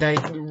has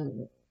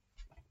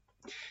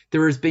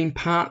been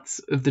parts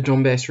of the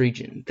Donbass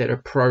region that are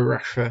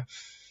pro-Russia,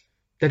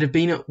 that have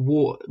been at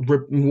war,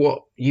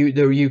 the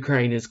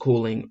Ukraine is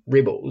calling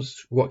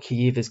rebels, what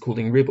Kiev is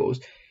calling rebels,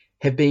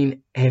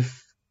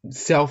 have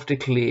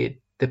self-declared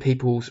the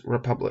People's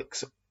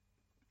Republics,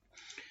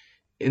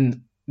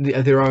 in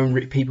their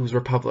own People's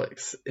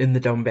Republics in the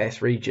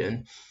Donbass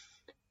region,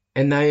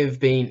 and they have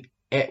been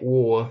at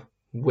war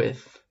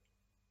with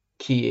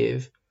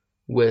Kiev,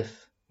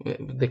 with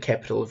the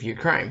capital of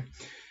Ukraine.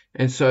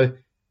 And so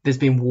there's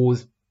been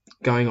wars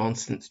going on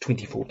since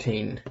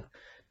 2014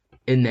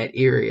 in that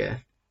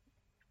area.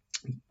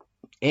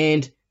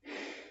 And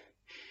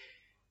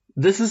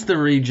this is the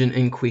region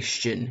in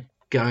question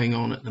going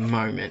on at the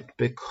moment,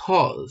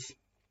 because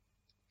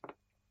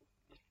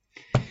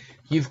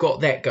you've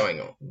got that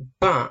going on.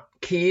 But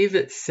Kiev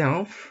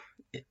itself,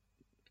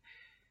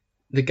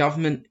 the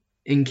government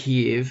in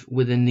Kiev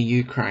within the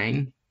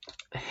Ukraine,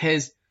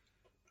 has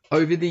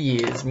over the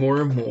years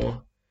more and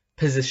more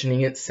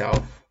positioning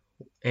itself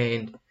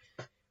and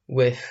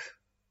with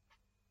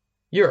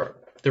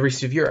Europe, the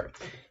rest of Europe.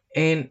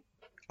 And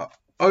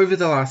over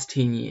the last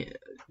 10 years,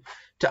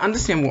 to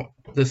understand what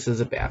this is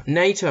about,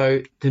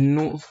 NATO, the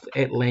North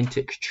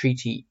Atlantic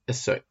Treaty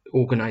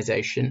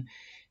Organization,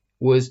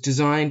 was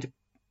designed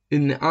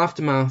in the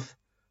aftermath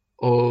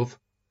of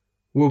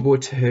World War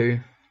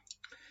II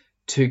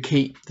to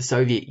keep the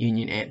Soviet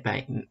Union at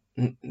bay,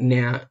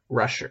 now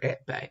Russia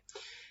at bay.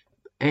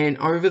 And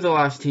over the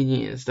last 10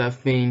 years,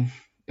 they've been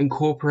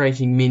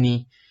incorporating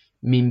many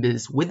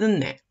members within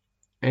that.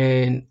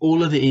 And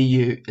all of the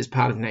EU is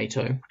part of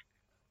NATO.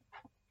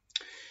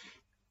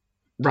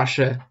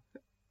 Russia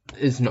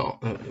is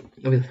not.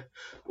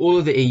 All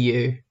of the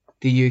EU,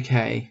 the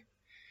UK,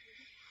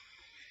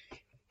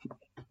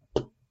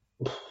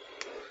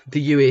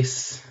 the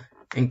US,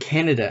 and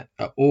Canada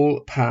are all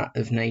part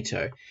of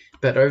NATO.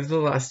 But over the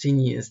last 10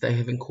 years, they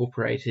have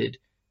incorporated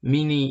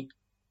many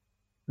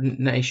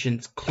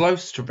nations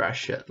close to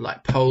Russia,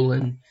 like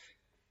Poland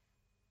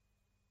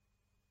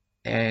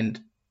and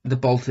the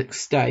Baltic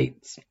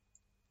states,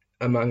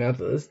 among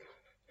others,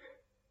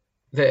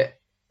 that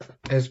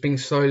has been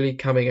slowly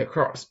coming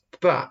across.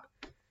 But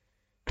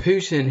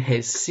Putin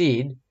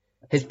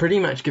has pretty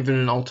much given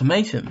an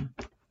ultimatum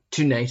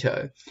to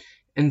NATO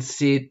and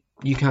said,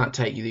 you can't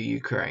take the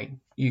Ukraine.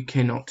 You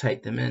cannot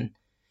take them in.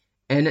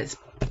 And it's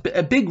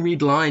a big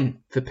red line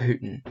for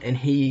Putin, and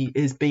he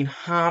has been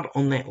hard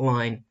on that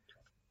line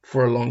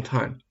for a long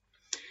time.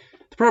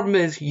 The problem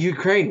is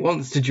Ukraine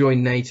wants to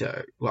join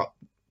NATO. Well,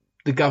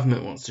 the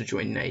government wants to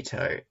join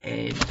NATO,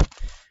 and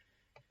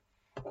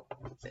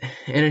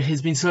it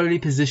has been slowly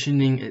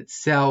positioning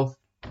itself.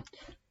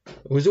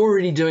 It was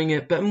already doing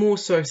it, but more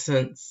so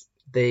since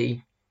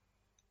the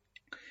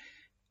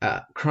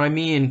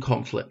Crimean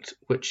conflict,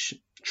 which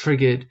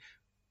triggered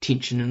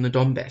tension in the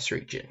Donbass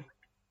region.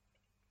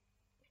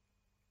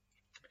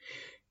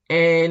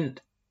 And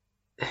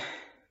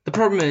the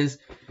problem is,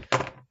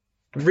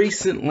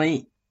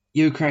 recently,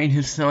 Ukraine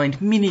has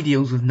signed many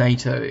deals with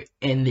NATO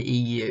and the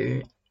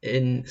EU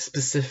in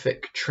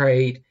specific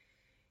trade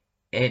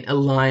and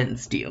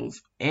alliance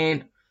deals.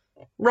 And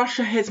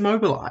Russia has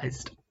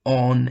mobilized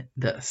on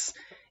this,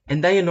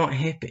 and they are not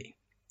happy.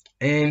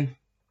 And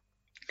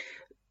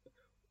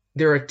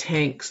there are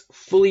tanks,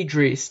 fully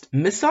dressed,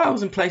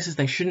 missiles in places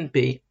they shouldn't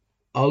be,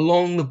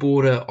 along the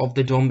border of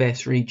the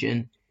Donbass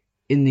region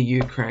in the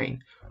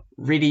Ukraine,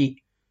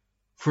 ready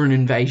for an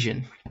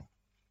invasion.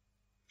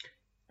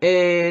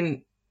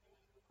 And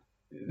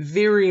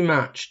very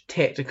much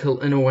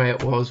tactical in a way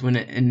it was when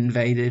it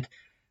invaded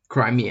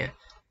Crimea.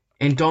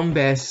 And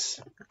Donbass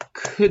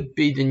could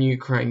be the new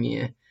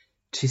Crimea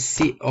to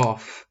set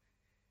off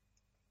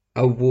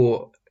a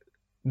war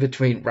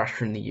between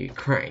Russia and the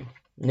Ukraine.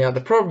 Now,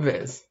 the problem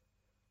is,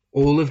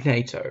 all of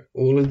NATO,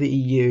 all of the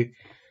EU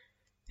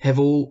have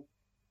all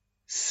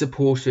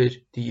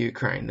supported the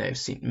Ukraine. They've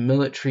sent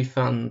military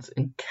funds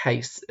in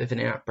case of an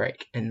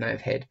outbreak, and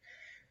they've had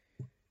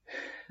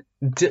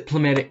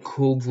diplomatic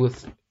calls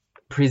with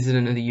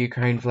President of the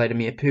Ukraine,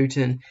 Vladimir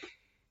Putin,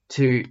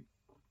 to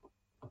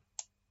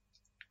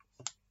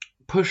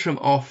push him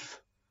off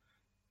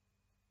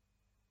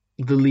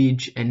the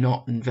ledge and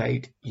not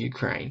invade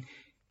Ukraine.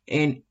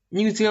 And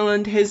New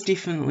Zealand has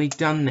definitely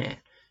done that.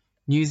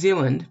 New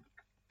Zealand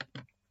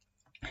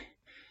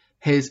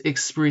has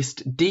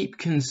expressed deep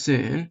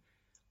concern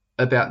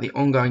about the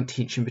ongoing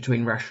tension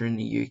between Russia and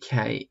the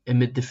UK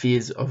amid the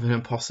fears of a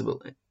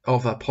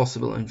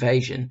possible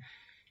invasion.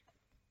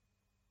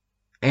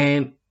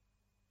 And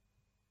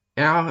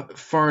our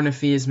Foreign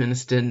Affairs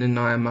Minister,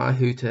 Nanaia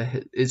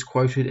Mahuta, is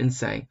quoted in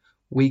saying,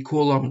 "We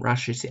call on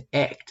Russia to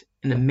act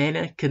in a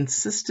manner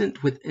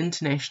consistent with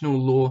international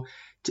law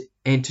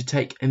and to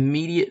take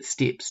immediate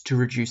steps to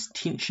reduce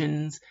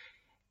tensions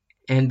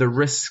and the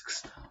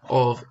risks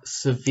of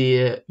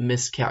severe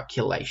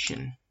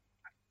miscalculation."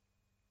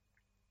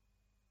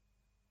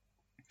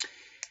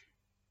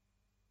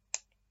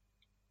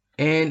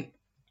 And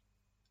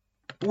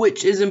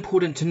which is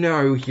important to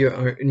know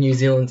New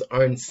Zealand's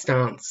own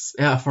stance,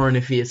 our foreign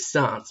affairs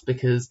stance,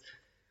 because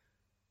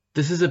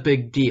this is a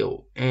big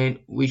deal and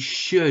we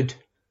should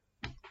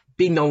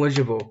be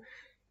knowledgeable.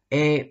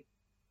 And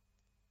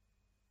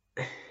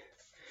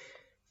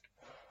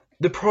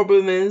the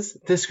problem is,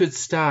 this could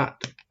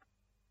start,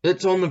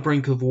 it's on the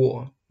brink of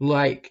war.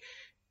 Like,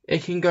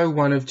 it can go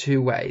one of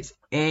two ways.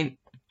 And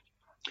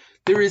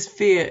there is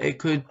fear it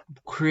could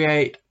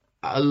create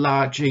a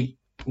larger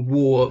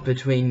war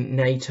between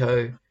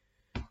NATO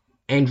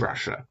and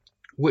Russia,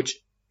 which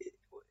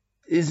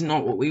is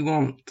not what we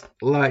want.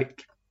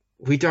 Like,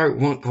 we don't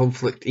want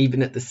conflict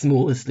even at the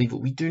smallest level.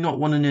 We do not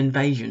want an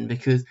invasion,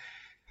 because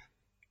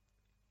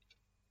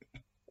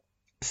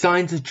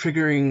signs are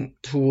triggering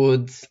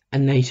towards a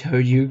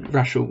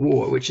NATO-Russia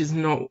war, which is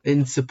not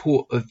in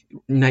support of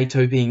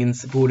NATO being in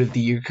support of the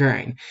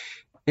Ukraine.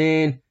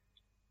 And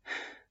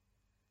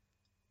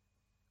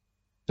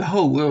the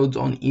whole world's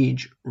on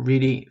edge,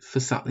 ready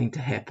for something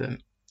to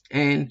happen.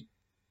 And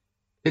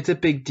it's a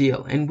big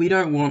deal. And we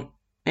don't want...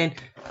 And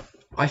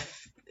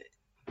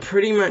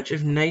pretty much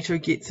if NATO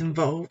gets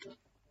involved,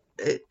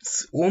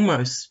 it's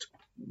almost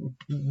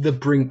the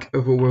brink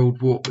of a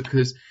world war,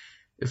 because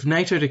if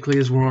NATO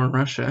declares war on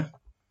Russia,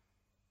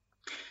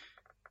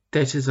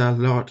 that is a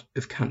lot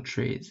of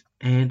countries,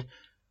 and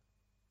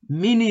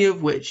many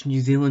of which New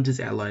Zealand is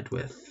allied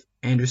with,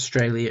 and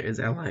Australia is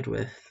allied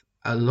with,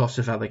 a lot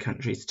of other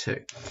countries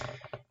too.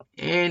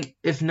 And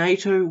if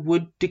NATO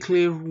would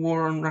declare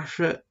war on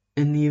Russia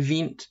in the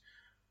event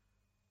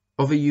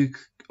of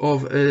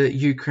a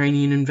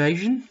Ukrainian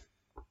invasion,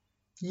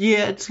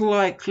 yeah, it's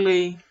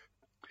likely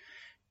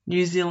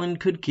New Zealand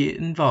could get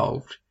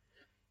involved.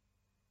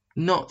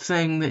 Not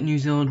saying that New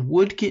Zealand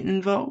would get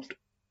involved,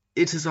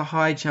 it is a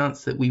high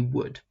chance that we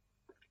would.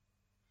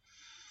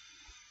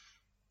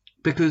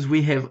 Because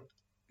we have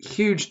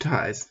huge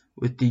ties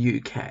with the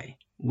UK,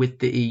 with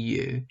the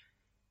EU,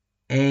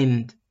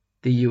 and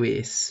the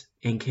US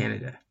and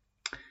Canada.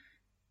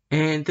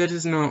 And that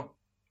is not...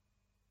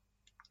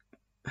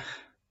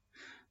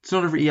 It's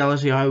not a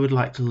reality I would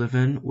like to live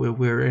in, where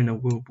we're in a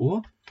world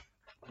war.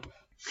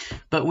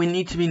 But we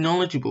need to be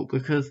knowledgeable,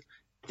 because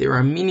there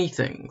are many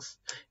things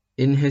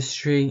in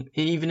history,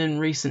 even in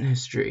recent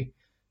history,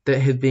 that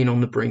have been on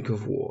the brink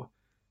of war.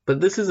 But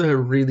this is a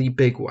really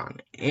big one,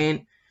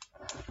 and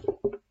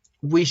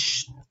we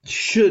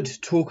should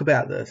talk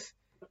about this.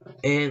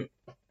 And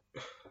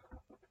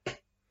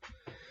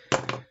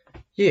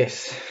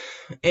yes,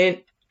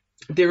 and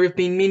there have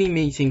been many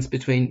meetings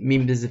between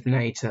members of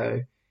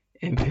NATO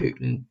and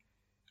Putin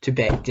to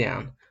back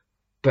down,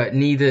 but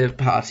neither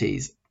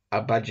parties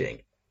are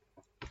budging.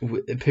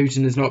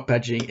 Putin is not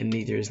budging, and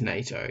neither is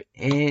NATO.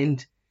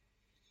 And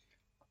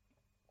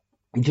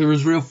there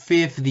is real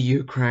fear for the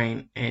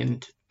Ukraine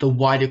and the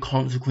wider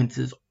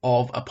consequences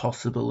of a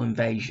possible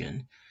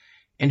invasion.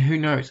 And who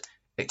knows,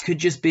 it could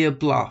just be a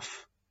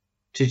bluff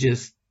to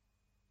just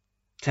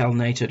tell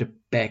NATO to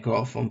back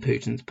off on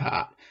Putin's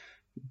part.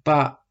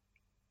 But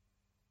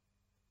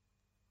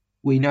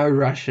we know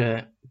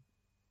Russia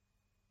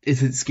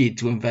isn't scared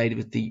to invade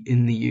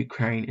in the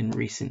Ukraine in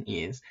recent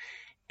years,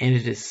 and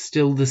it is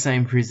still the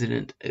same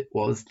president it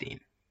was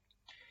then,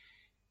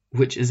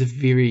 which is a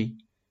very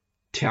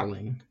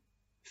telling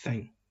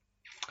thing.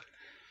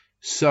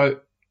 So,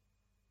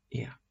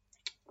 yeah.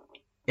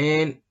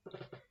 And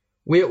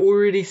we're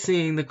already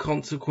seeing the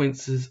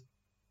consequences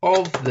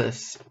of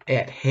this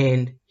at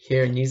hand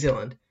here in New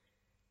Zealand.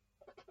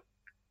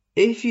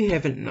 If you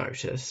haven't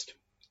noticed,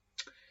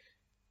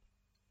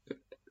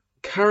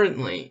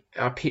 currently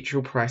our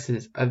petrol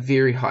prices are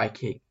very high,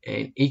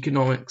 and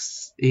economic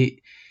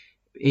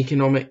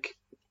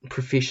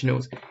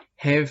professionals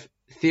have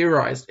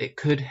theorized it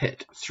could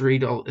hit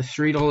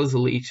 $3 a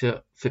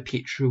litre for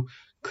petrol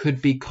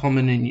could be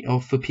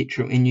common for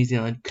petrol in New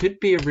Zealand, could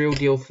be a real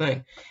deal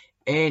thing.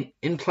 And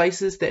in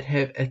places that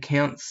have a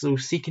council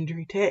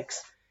secondary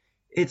tax,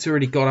 it's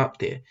already got up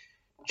there.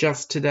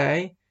 Just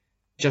yesterday,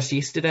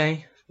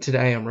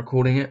 today I'm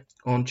recording it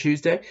on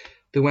Tuesday,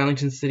 the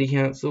Wellington City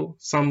Council,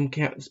 some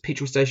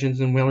petrol stations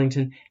in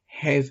Wellington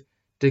have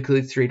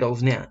declared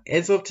 $3 now.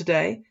 As of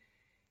today,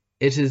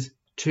 it is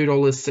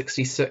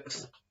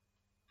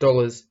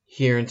 $2.66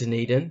 here in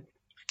Dunedin.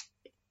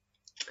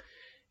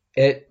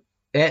 At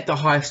the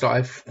highest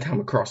I've come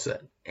across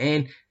it,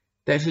 and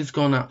that has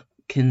gone up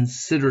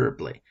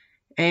considerably.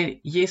 And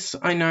yes,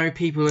 I know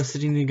people are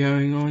sitting there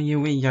going, oh yeah,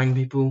 we're young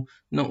people,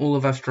 not all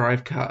of us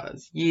drive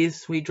cars.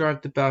 Yes, we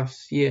drive the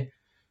bus, yeah,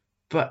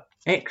 but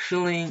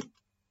actually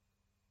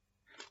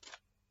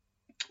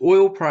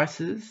oil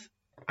prices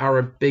are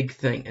a big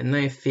thing, and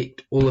they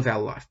affect all of our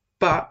life.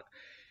 But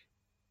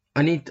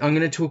I'm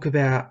going to talk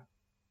about,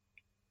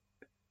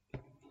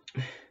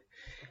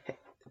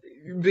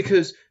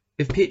 because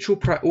if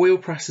oil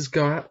prices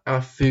go up,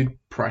 our food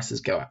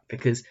prices go up,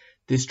 because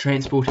there's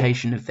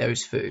transportation of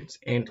those foods,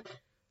 and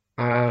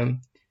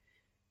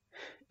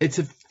it's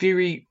a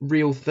very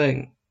real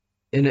thing,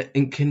 and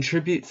it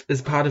contributes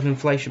as part of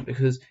inflation,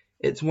 because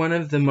it's one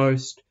of the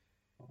most,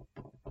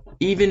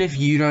 even if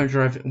you don't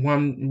drive,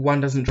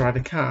 one doesn't drive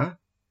a car,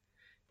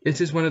 it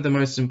is one of the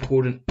most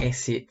important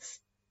assets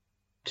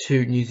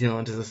to New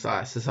Zealand as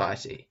a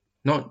society.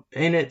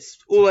 And it's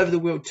all over the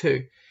world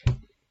too.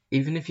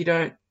 Even if you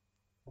don't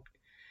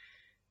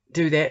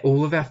do that,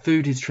 all of our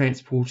food is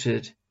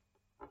transported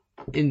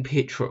in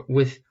petrol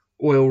with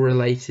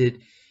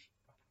oil-related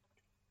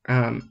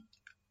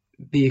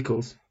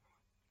vehicles.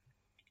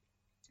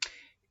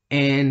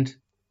 And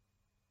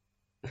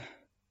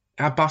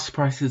our bus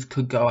prices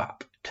could go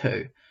up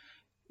too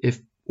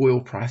if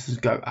oil prices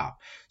go up.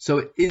 So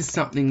it is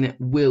something that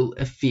will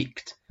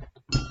affect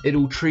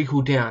it'll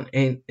trickle down,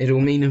 and it'll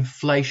mean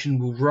inflation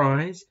will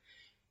rise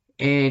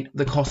and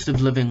the cost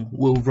of living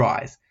will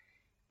rise.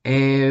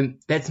 And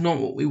that's not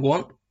what we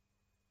want.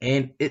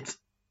 And it's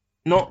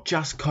not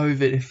just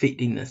COVID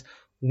affecting this.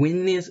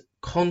 When there's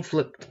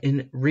conflict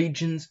in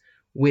regions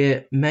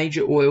where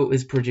major oil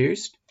is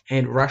produced,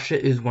 and Russia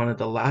is one of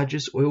the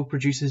largest oil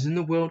producers in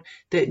the world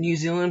that New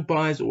Zealand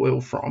buys oil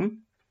from,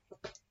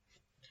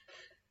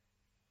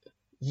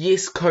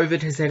 yes,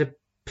 COVID has had a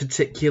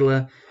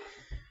particular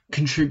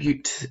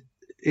contributing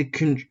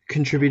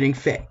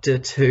factor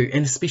to,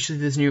 and especially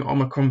this new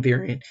Omicron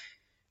variant,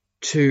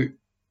 to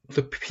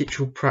the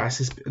petrol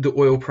prices, the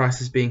oil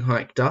prices being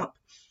hiked up.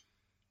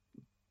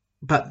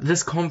 But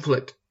this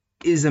conflict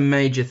is a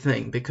major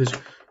thing because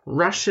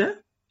Russia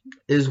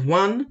is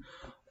one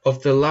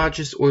of the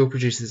largest oil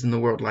producers in the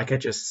world, like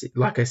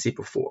I said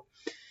before.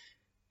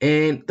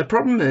 And the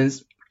problem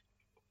is,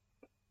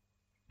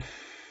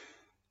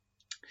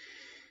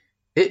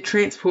 it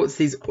transports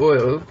this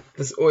oil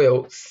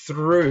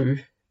through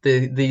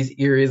these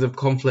areas of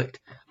conflict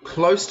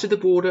close to the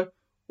border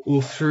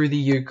or through the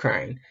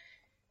Ukraine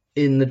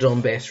in the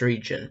Donbass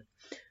region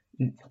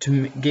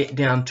to get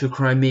down to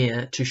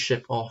Crimea to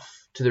ship off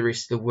to the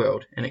rest of the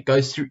world. And it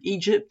goes through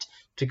Egypt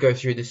to go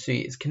through the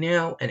Suez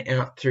Canal and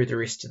out through the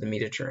rest of the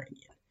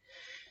Mediterranean.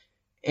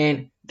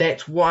 And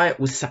that's why it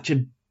was such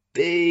a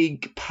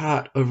big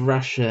part of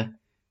Russia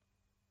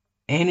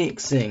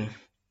annexing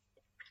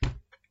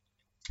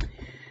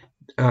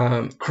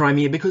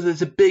Crimea, because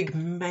it's a big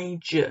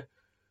major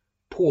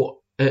port.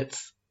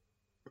 It's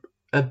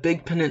a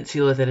big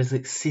peninsula that is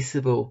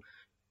accessible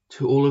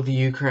to all of the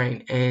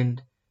Ukraine and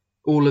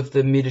all of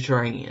the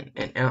Mediterranean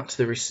and out to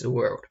the rest of the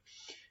world.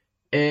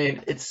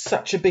 And it's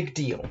such a big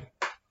deal.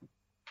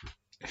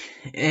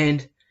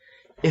 And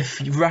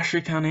if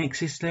Russia can't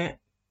access that,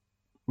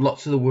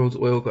 lots of the world's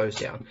oil goes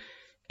down.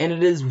 And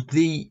it is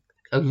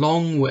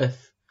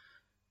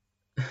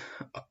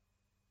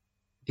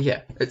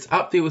it's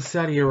up there with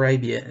Saudi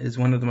Arabia as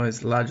one of the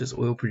most largest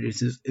oil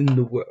producers in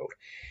the world.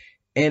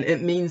 And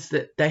it means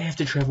that they have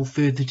to travel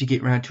further to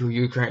get around to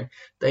Ukraine.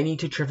 They need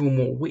to travel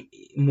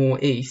more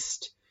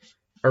east,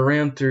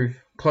 around through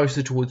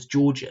closer towards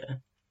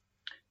Georgia,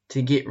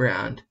 to get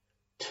round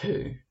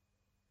to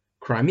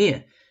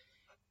Crimea.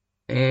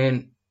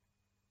 And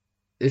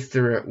if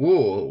they're at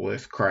war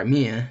with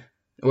Crimea,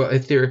 well,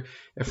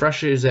 if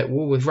Russia is at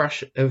war with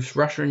Russia, if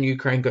Russia and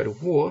Ukraine go to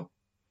war,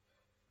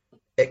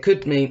 it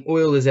could mean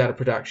oil is out of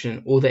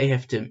production, or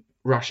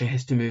Russia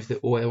has to move the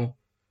oil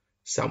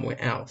somewhere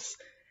else.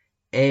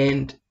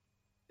 And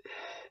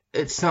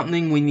it's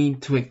something we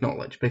need to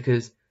acknowledge,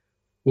 because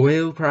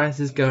oil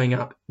prices going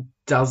up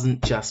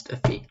doesn't just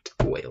affect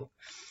oil.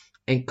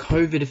 And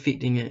COVID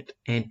affecting it,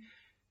 and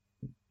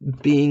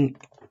being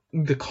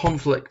the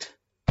conflict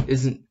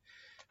isn't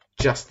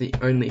just the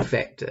only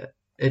factor.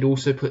 It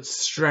also puts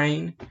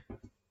strain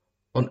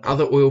on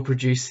other oil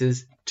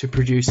producers to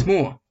produce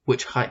more,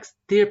 which hikes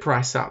their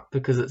price up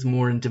because it's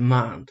more in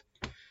demand.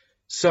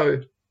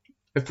 So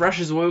if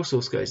Russia's oil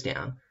source goes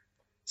down,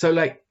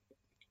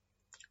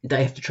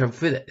 they have to travel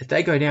further. If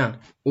they go down,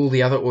 all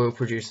the other oil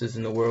producers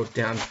in the world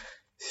down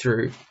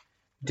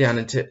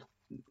into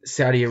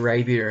Saudi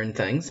Arabia and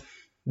things,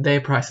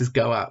 their prices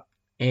go up.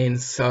 And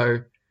so,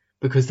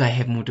 because they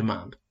have more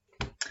demand.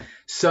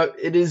 So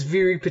it is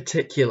very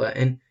particular.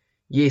 And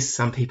yes,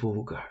 some people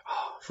will go,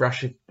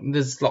 Russia,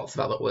 there's lots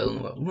of other oil in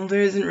the world. Well,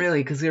 there isn't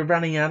really, because they're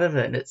running out of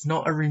it, and it's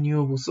not a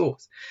renewable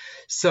source.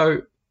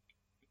 So,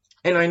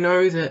 and I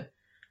know that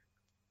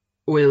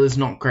oil is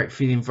not great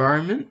for the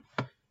environment,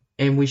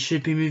 and we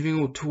should be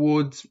moving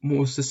towards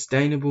more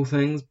sustainable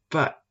things,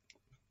 but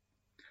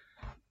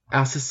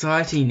our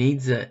society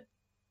needs it,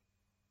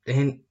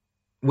 and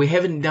we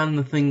haven't done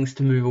the things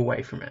to move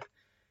away from it.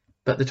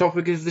 But the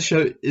topic of the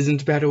show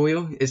isn't about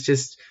oil, it's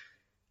just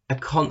a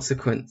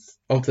consequence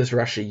of this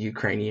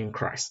Russia-Ukrainian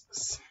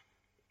crisis.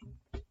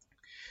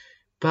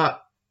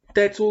 But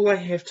that's all I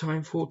have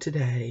time for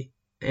today,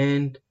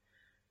 and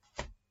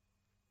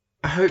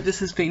I hope this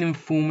has been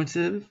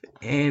informative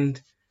and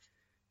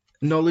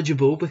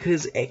knowledgeable,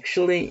 because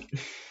actually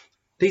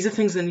these are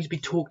things that need to be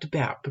talked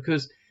about,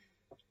 because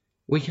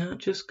we can't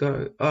just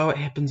go, it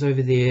happens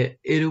over there,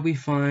 it'll be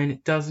fine,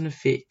 it doesn't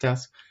affect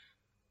us.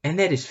 And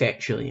that is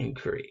factually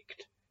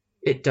incorrect.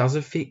 It does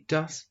affect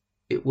us.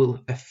 It will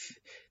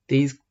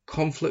these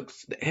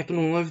conflicts that happen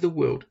all over the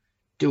world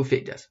do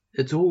affect us.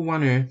 It's all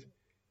one earth,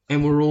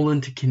 and we're all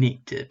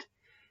interconnected.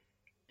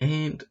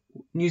 And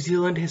New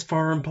Zealand has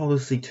foreign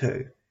policy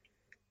too,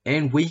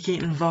 and we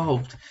get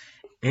involved,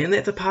 and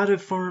that's a part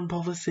of foreign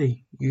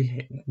policy.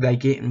 They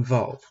get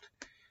involved,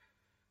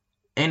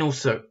 and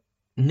also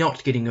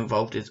not getting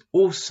involved is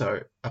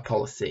also a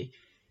policy.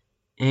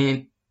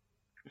 And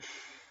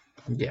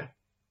yeah.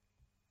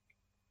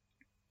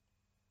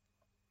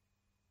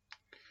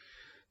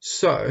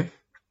 So,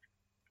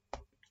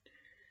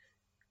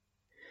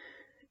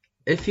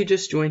 if you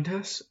just joined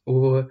us,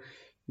 or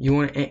you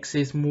want to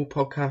access more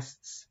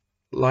podcasts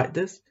like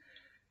this,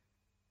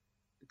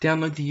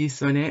 download the Youth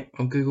Zone app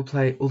on Google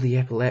Play or the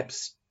Apple App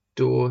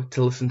Store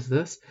to listen to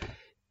this.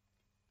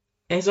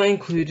 as I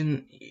include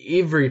in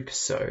every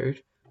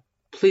episode,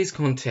 please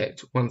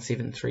contact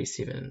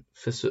 1737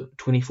 for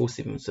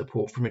 24/7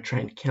 support from a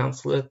trained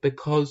counsellor,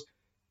 because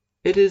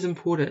it is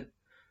important.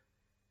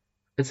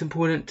 It's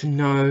important to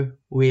know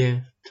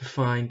where to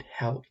find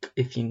help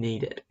if you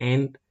need it.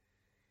 And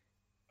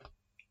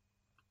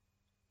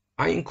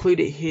I include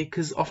it here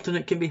because often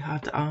it can be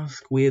hard to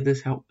ask where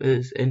this help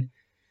is, and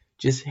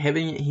just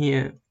having it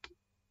here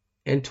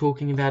and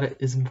talking about it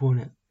is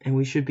important. And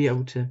we should be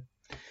able to,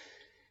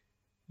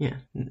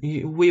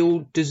 we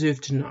all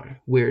deserve to know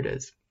where it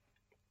is.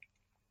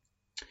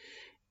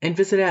 And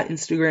visit our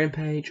Instagram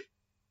page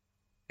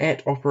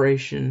at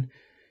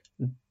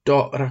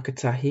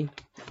operation.rakatahi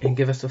and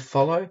give us a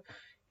follow.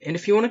 And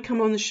if you want to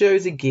come on the show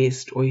as a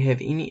guest, or you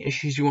have any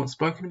issues you want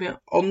spoken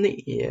about on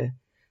the air,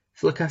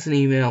 flick us an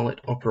email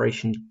at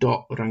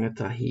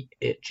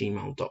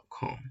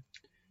operation.rangatahi@gmail.com.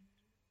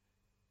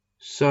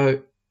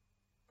 So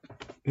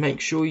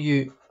make sure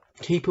you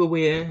keep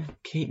aware,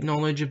 keep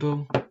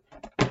knowledgeable,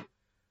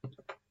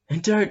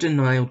 and don't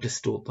deny or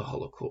distort the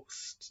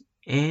Holocaust.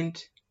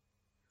 And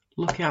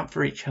look out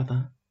for each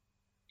other.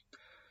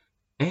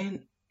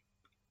 And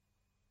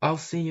I'll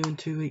see you in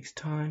 2 weeks'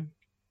 time.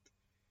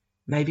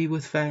 Maybe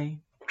with Faye.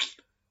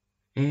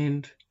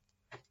 And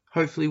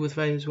hopefully with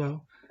Faye as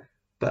well.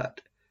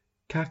 But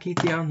ka kite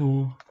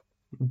anō.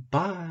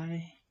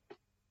 Bye.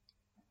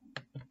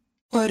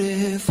 What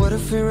if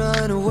we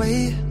run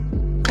away?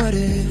 What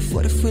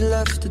if we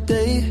left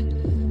today?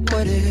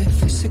 What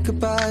if we said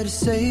goodbye to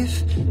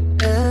safe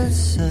and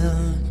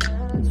sound?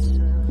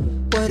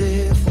 What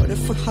if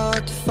we're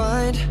hard to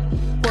find?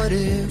 What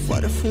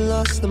if we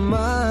lost our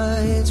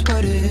minds?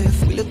 What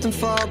if we let them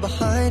fall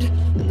behind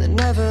and they're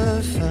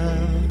never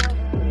found?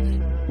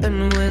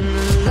 And when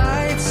the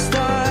lights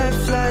start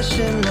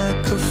flashing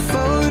like a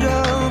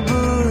photo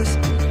booth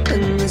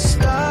and the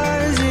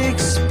stars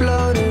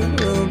exploding,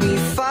 we'll be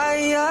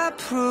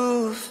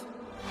fireproof.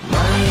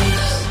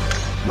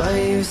 My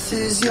youth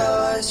is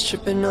yours,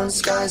 tripping on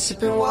skies,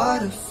 sipping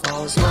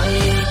waterfalls. My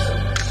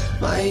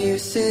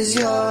youth is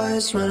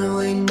yours, run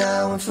away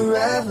now and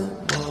forever.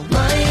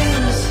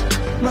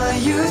 My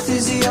youth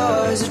is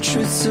yours, the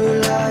truth so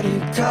loud you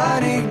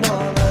can't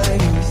ignore.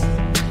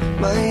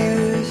 My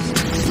youth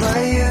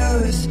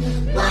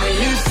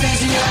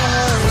is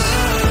yours.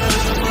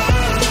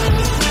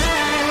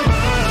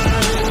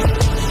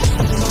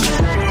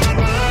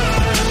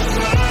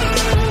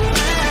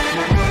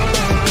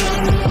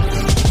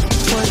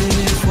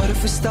 What if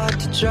we start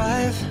to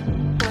drive?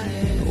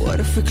 What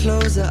if we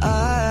close our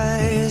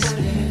eyes?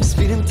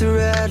 Speeding through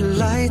red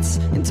lights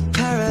into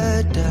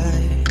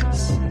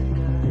paradise.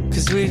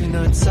 Cause we've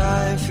no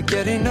time for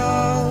getting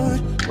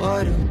old.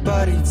 What a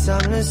body,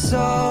 timeless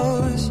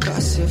souls.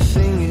 Cross your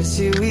fingers,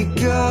 here we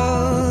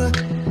go.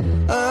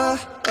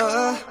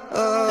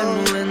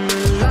 And when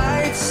the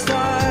lights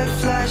start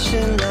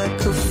flashing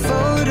like a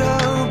photo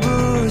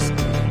booth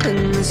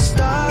and the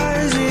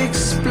stars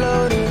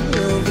exploding,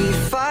 we'll be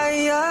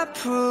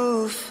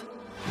fireproof.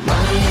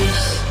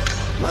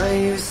 My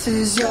youth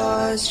is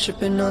yours,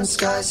 tripping on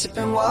skies,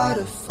 sipping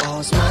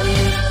waterfalls. My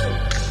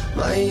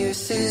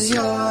youth is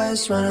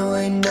yours, run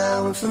away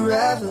now and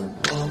forever.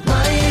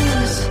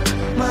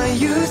 My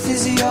youth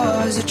is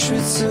yours, the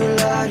truth so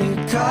loud you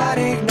can't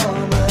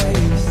ignore.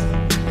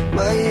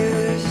 My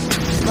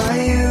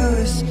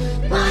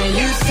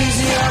youth is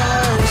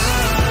yours.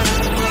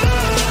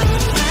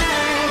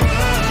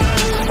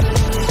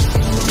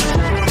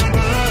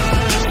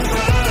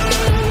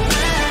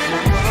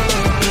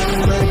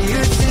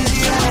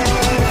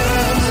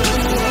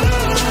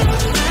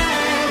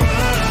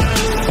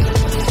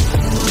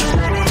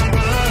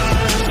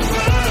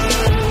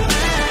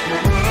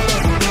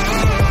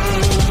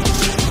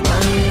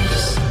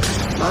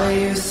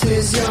 youth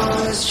is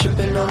yours,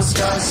 tripping on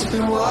skies,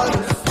 sipping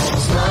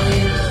waterfalls. My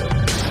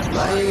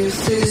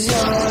youth is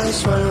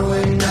yours, run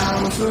away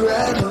now and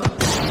forever.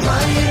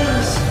 My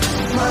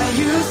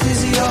youth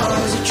is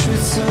yours, the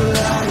truth so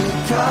loud you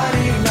can't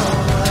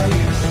ignore. My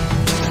youth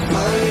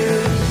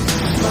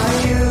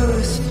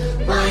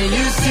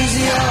is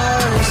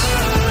yours.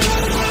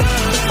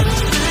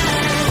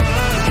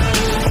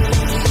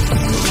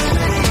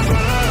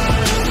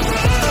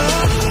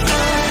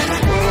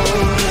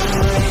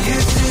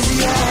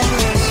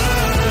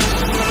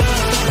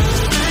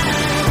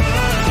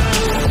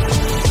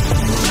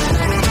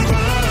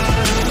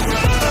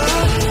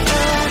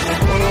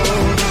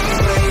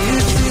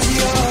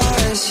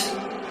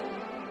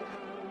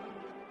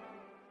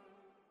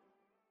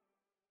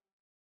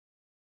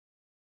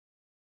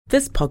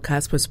 This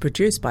podcast was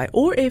produced by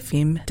OAR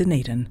FM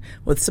Dunedin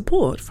with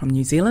support from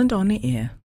New Zealand On the Air.